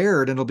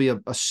prepared, and it'll be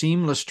a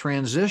seamless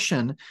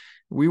transition.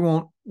 We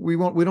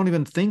don't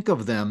even think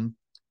of them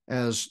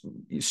as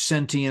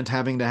sentient,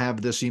 having to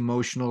have this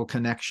emotional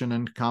connection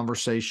and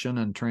conversation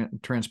and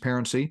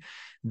transparency.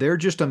 They're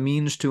just a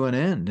means to an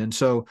end. And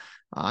so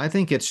I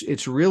think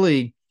it's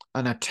really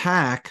an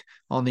attack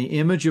on the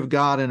image of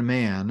God and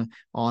man,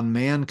 on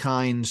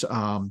mankind's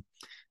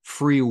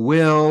free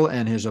will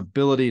and his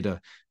ability to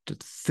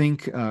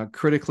think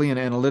critically and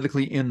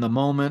analytically in the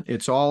moment.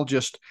 It's all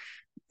just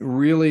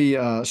really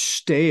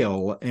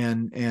stale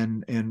and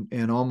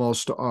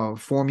almost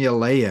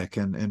formulaic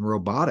and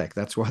robotic.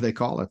 That's why they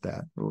call it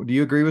that. Do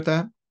you agree with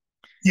that?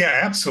 Yeah,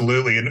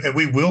 absolutely. And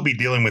we will be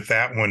dealing with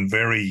that one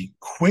very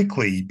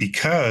quickly,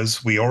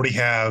 because we already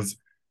have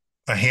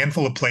a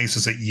handful of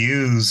places that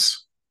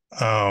use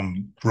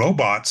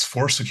robots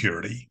for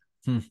security.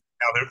 Now,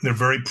 they're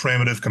very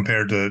primitive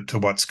compared to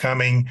what's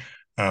coming.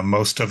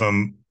 Most of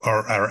them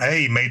are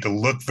made to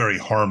look very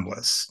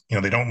harmless.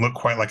 They don't look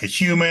quite like a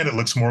human. It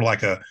looks more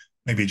like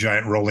maybe a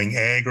giant rolling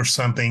egg or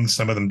something.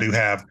 Some of them do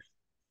have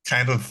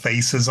kind of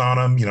faces on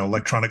them,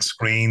 electronic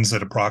screens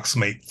that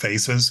approximate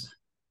faces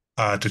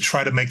to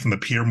try to make them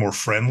appear more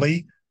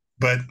friendly.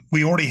 but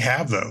we already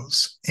have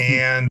those. Hmm.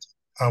 And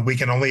we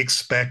can only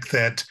expect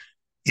that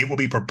it will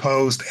be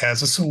proposed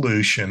as a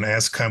solution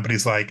as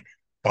companies like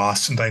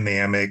Boston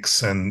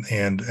Dynamics and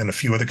a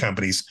few other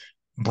companies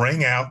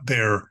bring out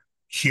their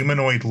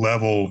humanoid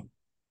level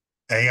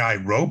AI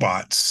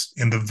robots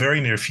in the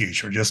very near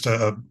future, just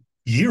a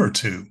year or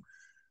two.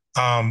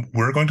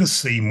 We're going to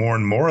see more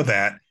and more of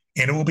that,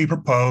 and it will be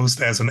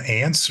proposed as an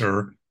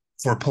answer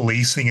for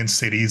policing in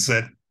cities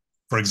that,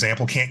 for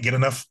example, can't get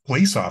enough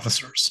police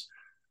officers.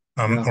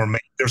 Yeah. Or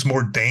maybe there's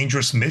more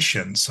dangerous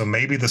missions. So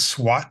maybe the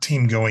SWAT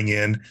team going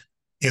in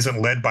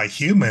isn't led by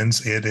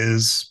humans, it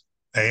is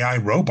AI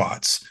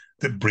robots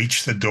that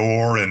breach the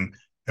door and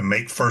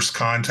make first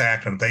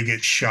contact, and they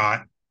get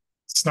shot.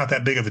 It's not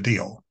that big of a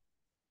deal.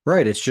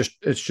 Right. It's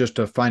just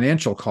a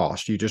financial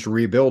cost. You just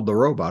rebuild the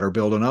robot or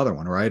build another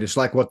one, right? It's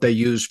like what they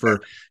use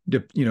for,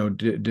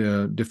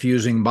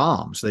 diffusing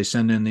bombs. They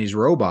send in these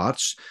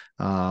robots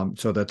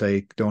so that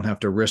they don't have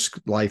to risk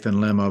life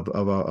and limb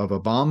of a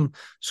bomb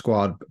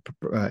squad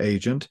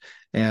agent.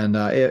 And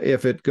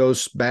if it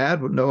goes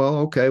bad, no, well,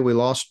 okay, we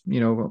lost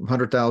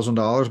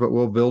 $100,000, but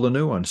we'll build a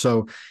new one.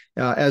 So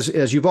as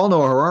Yuval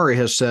Harari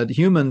has said,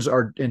 humans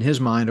are, in his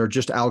mind, are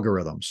just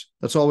algorithms.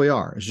 That's all we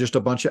are. It's just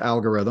a bunch of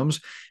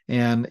algorithms.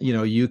 And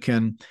you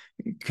can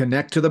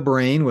connect to the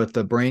brain with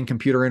the brain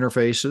computer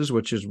interfaces,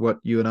 which is what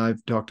you and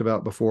I've talked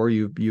about before.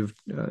 You've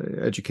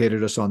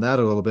educated us on that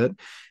a little bit.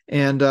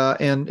 And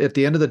at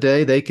the end of the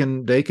day, they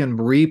can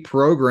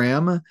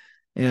reprogram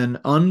and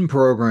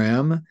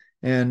unprogram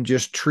and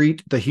just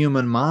treat the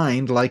human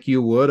mind like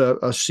you would a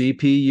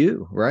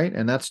CPU, right?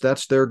 And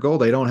that's their goal.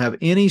 They don't have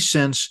any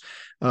sense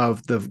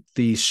of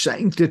the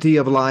sanctity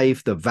of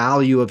life, the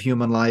value of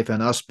human life,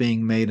 and us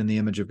being made in the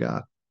image of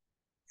God.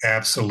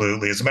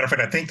 Absolutely. As a matter of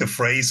fact, I think the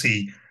phrase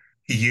he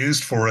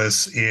used for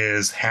us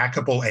is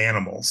hackable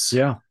animals.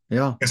 Yeah,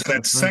 yeah, And so that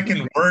right.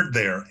 second word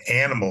there,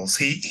 animals,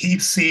 he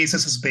sees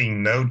this as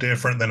being no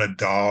different than a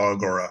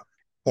dog or a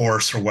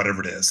horse or whatever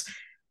it is.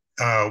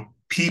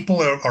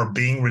 People are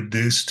being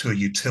reduced to a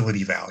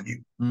utility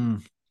value.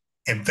 Mm.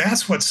 And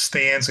that's what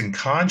stands in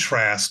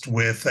contrast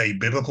with a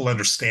biblical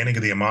understanding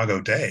of the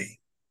Imago Dei.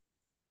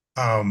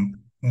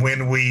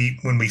 When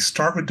we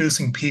start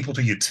reducing people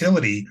to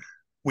utility,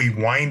 we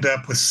wind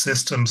up with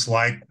systems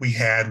like we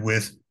had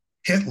with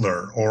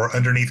Hitler or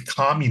underneath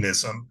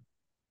communism,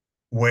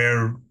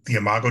 where the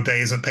Imago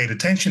Dei isn't paid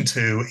attention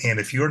to, and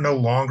if you're no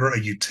longer a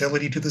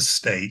utility to the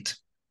state,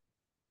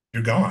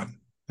 you're gone.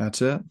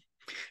 That's it.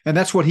 And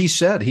that's what he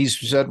said. He's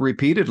said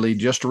repeatedly.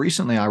 Just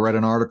recently, I read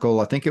an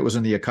article, I think it was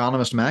in The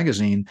Economist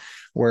magazine,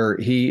 where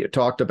he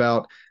talked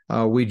about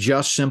we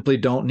just simply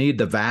don't need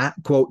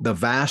quote, the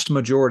vast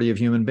majority of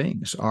human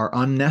beings are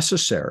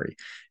unnecessary.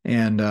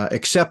 And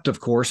except, of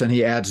course, and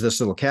he adds this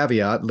little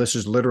caveat. This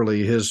is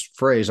literally his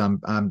phrase.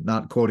 I'm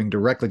not quoting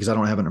directly because I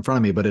don't have it in front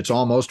of me, but it's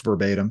almost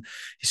verbatim.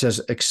 He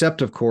says,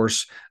 except, of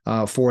course,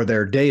 for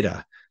their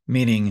data,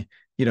 meaning,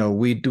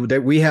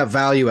 we have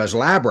value as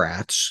lab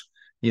rats,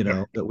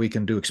 that we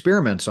can do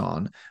experiments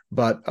on.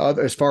 But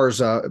as far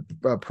as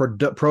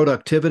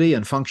productivity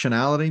and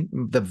functionality,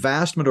 the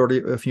vast majority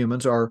of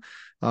humans are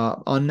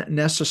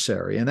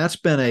unnecessary. And that's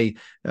been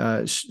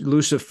a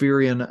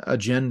Luciferian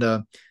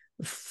agenda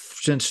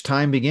since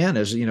time began.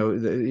 As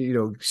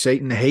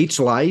Satan hates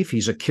life.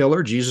 He's a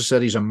killer. Jesus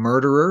said he's a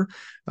murderer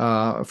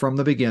from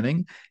the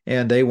beginning,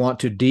 and they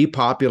want to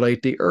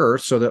depopulate the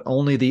earth so that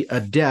only the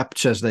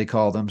adepts, as they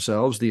call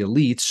themselves, the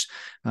elites,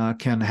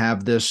 can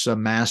have this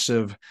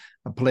massive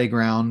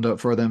playground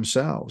for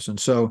themselves. And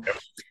so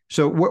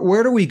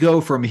where do we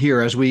go from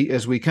here as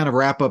we kind of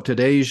wrap up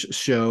today's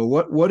show?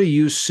 What do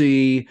you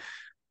see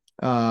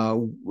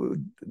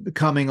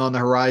coming on the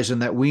horizon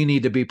that we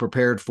need to be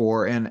prepared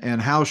for,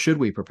 and how should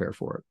we prepare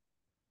for it?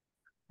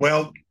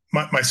 Well,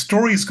 my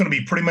story is going to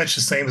be pretty much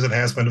the same as it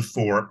has been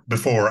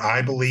before.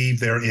 I believe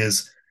there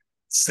is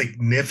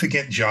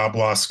significant job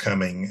loss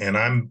coming, and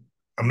I'm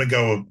going to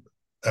go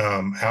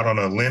out on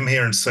a limb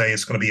here and say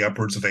it's going to be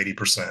upwards of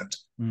 80%.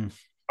 Mm.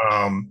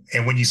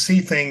 And when you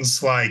see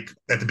things like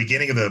at the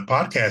beginning of the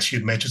podcast,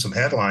 you'd mentioned some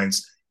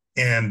headlines,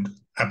 and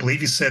I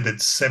believe you said that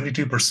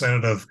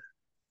 72% of,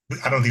 I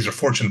don't know if these are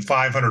Fortune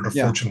 500 or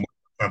Fortune 100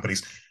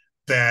 companies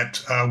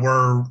that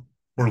were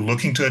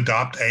looking to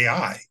adopt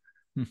AI.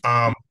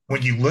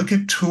 When you look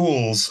at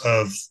tools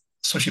of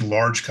especially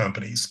large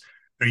companies,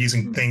 they're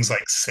using things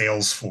like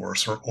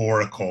Salesforce or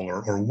Oracle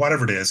or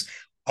whatever it is.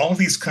 All of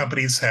these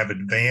companies have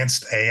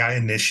advanced AI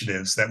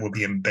initiatives that will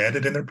be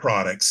embedded in their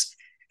products.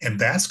 And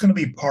that's going to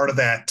be part of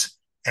that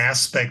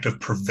aspect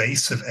of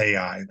pervasive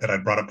AI that I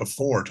brought up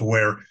before, to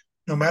where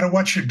no matter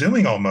what you're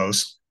doing,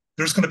 almost,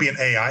 there's going to be an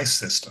AI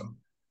system.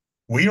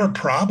 We are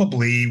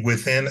probably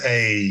within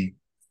a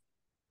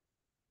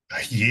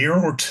year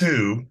or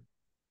two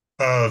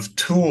of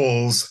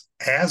tools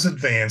as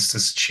advanced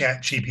as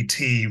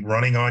ChatGPT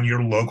running on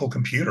your local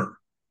computer.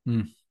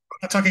 I'm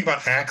not talking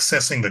about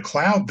accessing the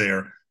cloud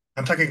there.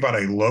 I'm talking about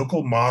a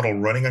local model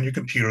running on your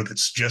computer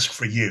that's just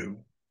for you.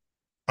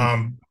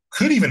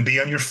 Could even be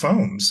on your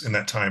phones in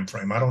that time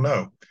frame. I don't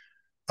know,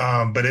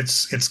 but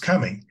it's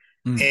coming.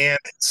 Mm. And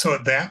so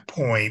at that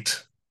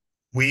point,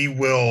 we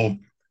will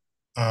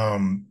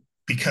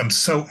become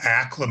so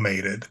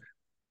acclimated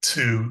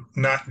to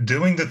not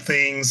doing the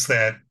things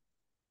that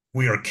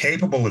we are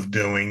capable of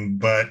doing,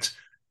 but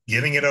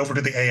giving it over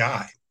to the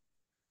AI.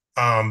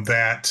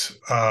 That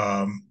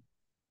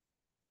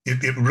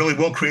it really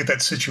will create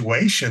that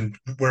situation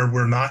where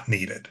we're not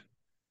needed.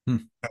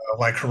 Mm.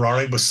 Like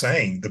Harari was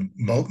saying,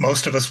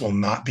 most of us will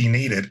not be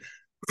needed.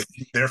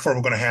 Therefore,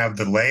 we're going to have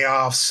the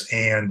layoffs,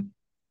 and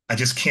I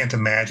just can't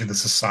imagine the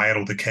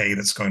societal decay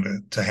that's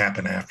going to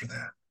happen after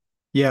that.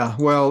 Yeah,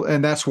 well,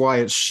 and that's why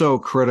it's so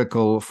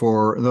critical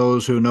for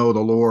those who know the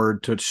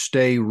Lord to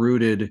stay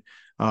rooted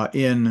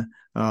in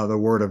the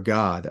Word of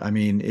God. I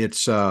mean,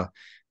 it's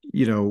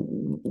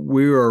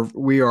we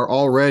are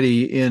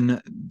already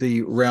in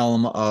the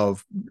realm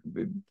of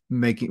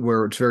making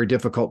where it's very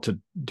difficult to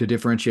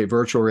differentiate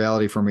virtual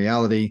reality from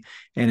reality,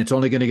 and it's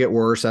only going to get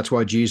worse. That's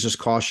why Jesus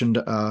cautioned,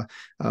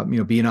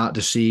 be not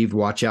deceived,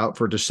 watch out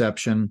for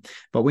deception.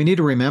 But we need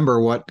to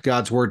remember what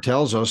God's Word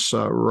tells us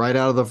right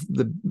out of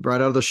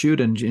the chute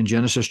in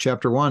Genesis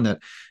chapter 1, that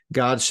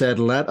God said,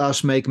 "Let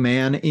us make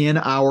man in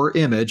our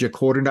image,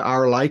 according to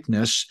our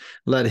likeness.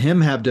 Let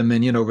him have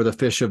dominion over the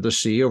fish of the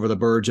sea, over the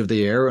birds of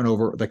the air, and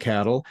over the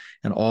cattle,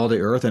 and all the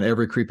earth, and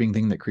every creeping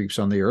thing that creeps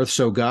on the earth."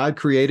 So God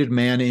created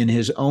man in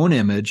his own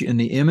image. In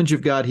the image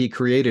of God, he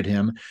created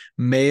him.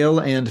 Male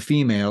and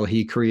female,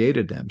 he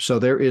created them. So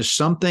there is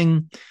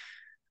something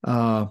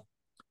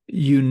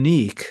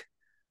unique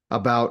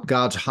about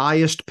God's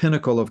highest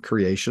pinnacle of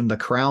creation, the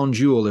crown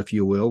jewel, if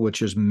you will,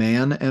 which is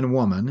man and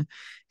woman.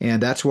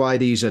 And that's why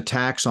these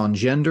attacks on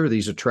gender,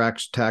 these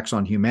attacks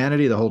on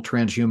humanity, the whole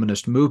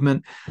transhumanist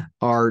movement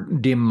are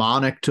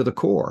demonic to the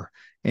core.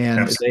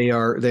 And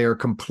Absolutely. they are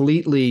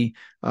completely,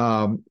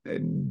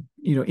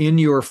 in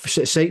your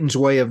Satan's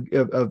way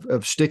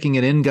of sticking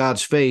it in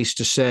God's face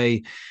to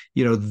say,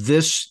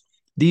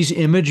 these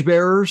image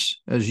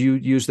bearers, as you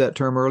used that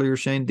term earlier,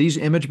 Shane, these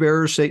image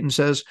bearers, Satan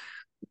says,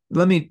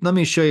 let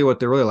me show you what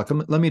they're really like.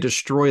 Let me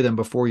destroy them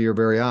before your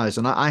very eyes.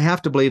 And I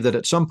have to believe that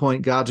at some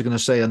point God's going to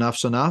say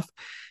enough's enough.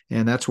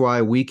 And that's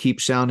why we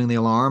keep sounding the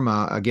alarm.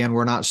 Again,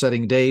 we're not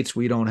setting dates.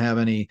 We don't have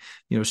any,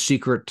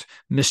 secret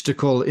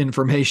mystical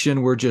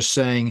information. We're just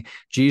saying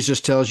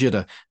Jesus tells you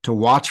to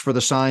watch for the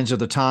signs of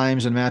the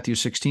times in Matthew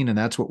 16, and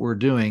that's what we're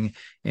doing.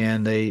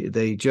 And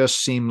they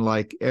just seem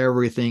like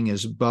everything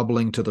is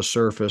bubbling to the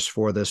surface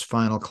for this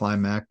final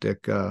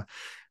climactic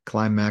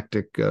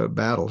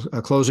battle.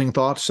 Closing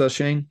thoughts,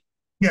 Shane?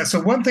 Yeah.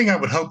 So one thing I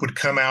would hope would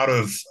come out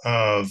of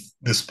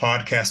this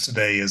podcast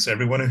today is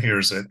everyone who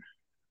hears it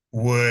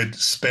would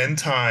spend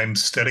time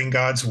studying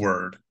God's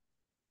word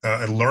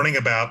and learning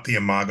about the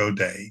Imago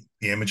Dei,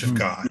 the image of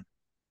God,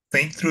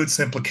 think through its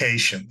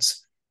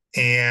implications,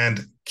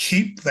 and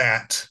keep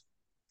that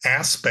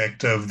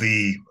aspect of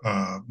the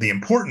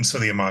importance of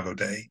the Imago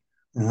Dei,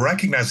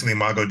 recognizing the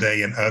Imago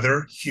Dei in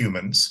other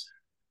humans,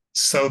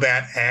 so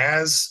that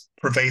as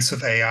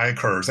pervasive AI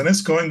occurs, and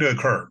it's going to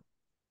occur,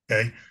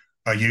 okay,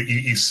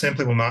 you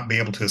simply will not be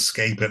able to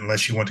escape it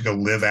unless you want to go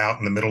live out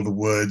in the middle of the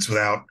woods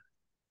without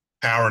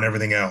power and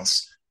everything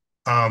else.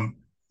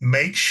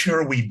 Make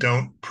sure we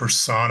don't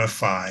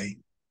personify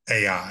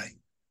AI.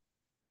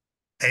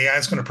 AI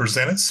is going to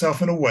present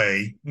itself in a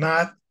way,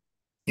 not,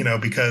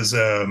 because,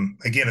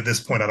 again, at this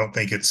point, I don't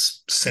think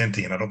it's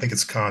sentient. I don't think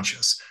it's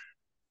conscious,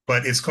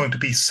 but it's going to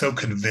be so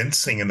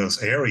convincing in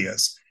those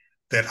areas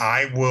that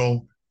I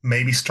will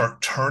maybe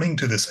start turning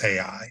to this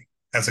AI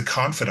as a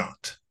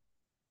confidant.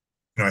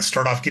 I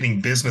start off getting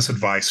business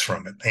advice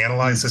from it,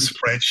 analyze this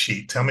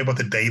spreadsheet, tell me what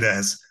the data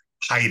is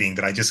hiding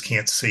that I just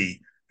can't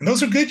see. And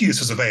those are good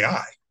uses of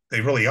AI.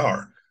 They really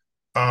are.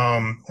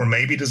 Or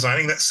maybe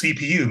designing that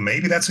CPU.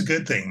 Maybe that's a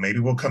good thing. Maybe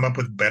we'll come up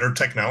with better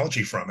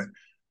technology from it.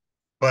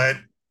 But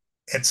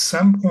at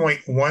some point,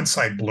 once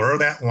I blur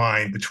that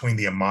line between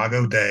the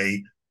Imago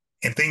Dei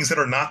and things that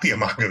are not the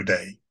Imago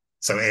Dei,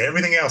 so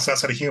everything else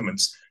outside of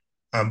humans,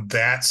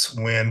 that's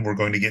when we're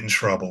going to get in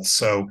trouble.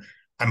 So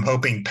I'm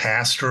hoping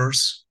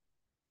pastors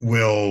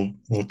will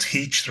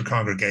teach their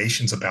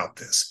congregations about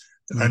this,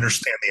 to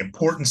understand the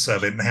importance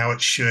of it and how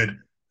it should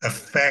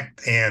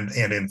affect and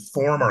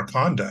inform our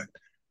conduct.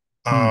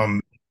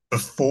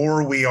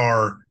 Before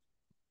we're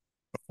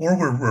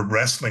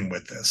wrestling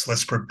with this,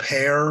 let's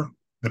prepare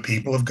the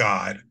people of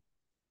God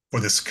for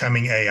this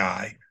coming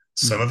AI.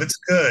 Some of it's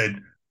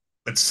good,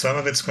 but some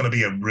of it's going to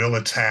be a real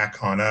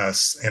attack on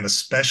us, and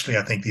especially,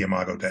 I think, the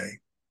Imago Dei.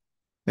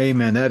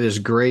 Amen. That is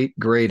great,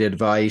 great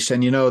advice.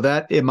 And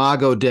that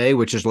Imago Dei,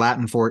 which is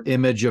Latin for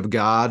image of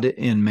God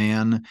in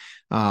man,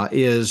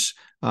 is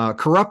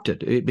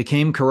corrupted. It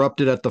became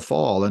corrupted at the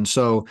fall. And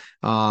so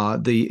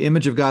the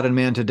image of God in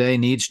man today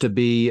needs to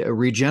be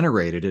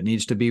regenerated. It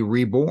needs to be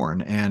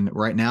reborn. And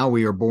right now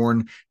we are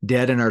born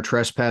dead in our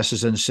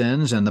trespasses and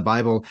sins. And the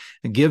Bible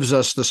gives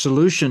us the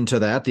solution to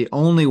that. The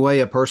only way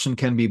a person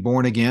can be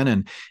born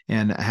again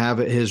and have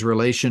his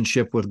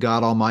relationship with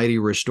God Almighty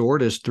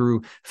restored is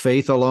through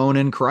faith alone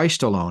in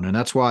Christ alone. And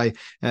that's why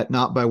at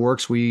Not by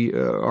Works, we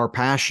are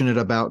passionate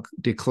about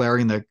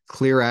declaring the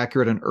clear,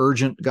 accurate, and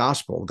urgent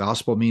gospel.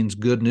 Gospel means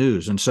good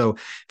news. And so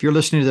if you're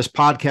listening to this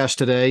podcast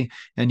today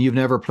and you've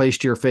never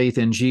placed your faith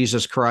in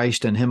Jesus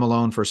Christ and him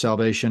alone for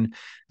salvation,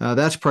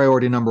 that's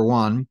priority number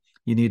one.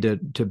 You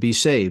need to be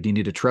saved. You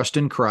need to trust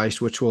in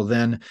Christ, which will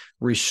then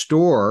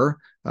restore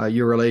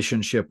your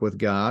relationship with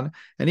God.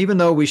 And even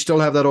though we still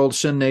have that old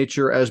sin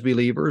nature as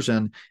believers,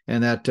 and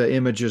that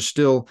image is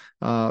still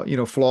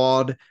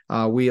flawed,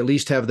 we at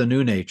least have the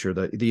new nature,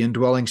 the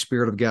indwelling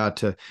Spirit of God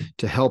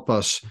to help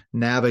us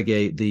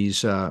navigate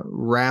these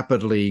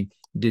rapidly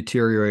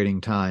deteriorating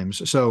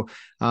times. So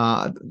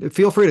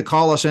feel free to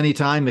call us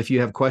anytime if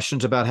you have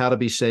questions about how to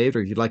be saved,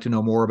 or if you'd like to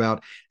know more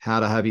about how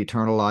to have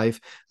eternal life.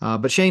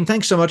 But Shane,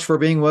 thanks so much for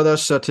being with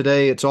us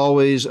today. It's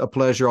always a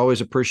pleasure.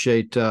 Always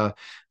appreciate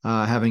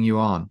having you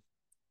on.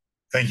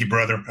 Thank you,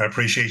 brother. I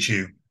appreciate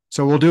you.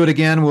 So we'll do it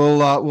again.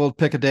 We'll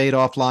pick a date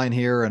offline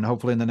here, and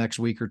hopefully in the next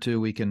week or two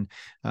we can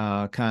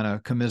kind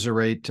of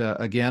commiserate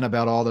again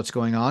about all that's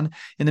going on.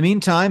 In the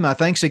meantime,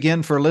 thanks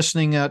again for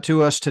listening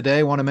to us today.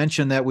 I want to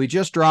mention that we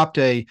just dropped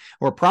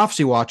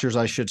Prophecy Watchers,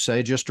 I should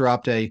say, just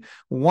dropped a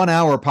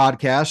 1-hour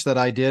podcast that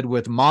I did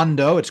with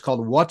Mondo. It's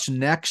called What's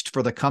Next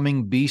for the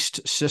Coming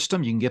Beast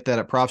System. You can get that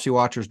at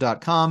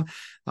prophecywatchers.com.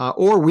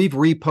 Or we've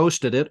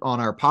reposted it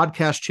on our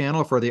podcast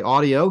channel for the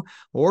audio.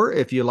 Or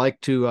if you like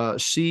to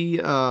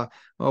see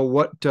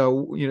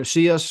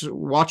see us,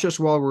 watch us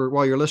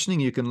while you're listening,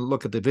 you can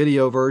look at the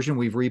video version.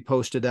 We've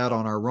reposted that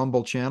on our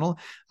Rumble channel.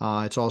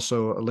 It's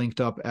also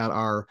linked up at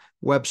our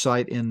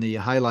website in the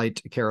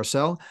highlight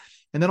carousel.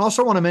 And then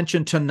also want to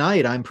mention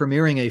tonight, I'm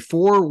premiering a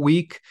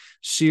 4-week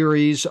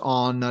series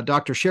on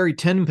Dr. Sherry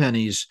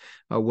Tenpenny's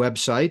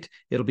website.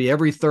 It'll be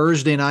every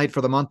Thursday night for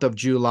the month of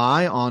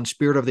July on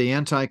Spirit of the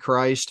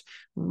Antichrist.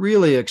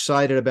 Really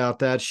excited about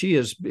that. She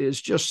is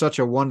just such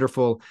a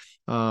wonderful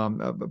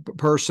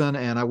person,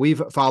 and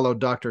we've followed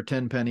Dr.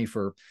 Tenpenny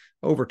for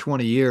over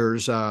 20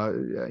 years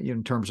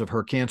in terms of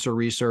her cancer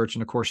research.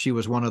 And of course, she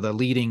was one of the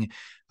leading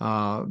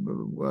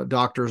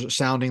doctors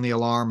sounding the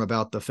alarm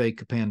about the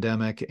fake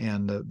pandemic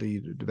and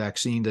the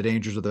vaccine, the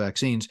dangers of the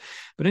vaccines.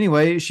 But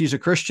anyway, she's a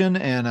Christian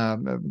and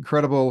an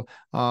incredible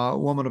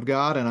woman of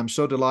God. And I'm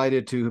so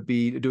delighted to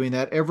be doing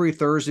that every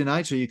Thursday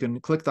night. So you can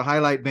click the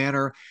highlight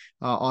banner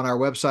on our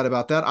website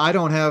about that. I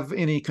don't have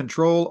any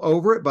control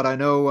over it, but I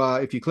know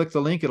if you click the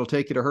link, it'll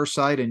take you to her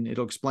site and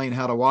it'll explain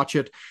how to watch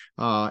it.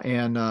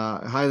 And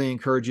highly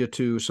encourage you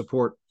to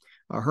support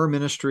her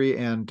ministry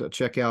and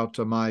check out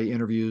my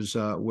interviews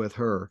with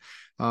her.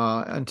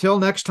 Until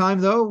next time,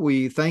 though,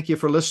 we thank you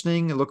for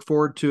listening and look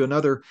forward to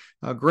another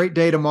great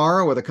day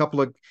tomorrow with a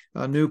couple of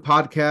new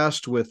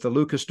podcasts with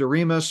Lucas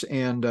Doremus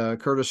and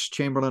Curtis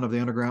Chamberlain of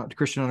the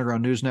Christian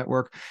Underground News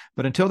Network.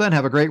 But until then,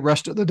 have a great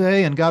rest of the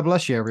day, and God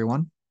bless you,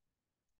 everyone.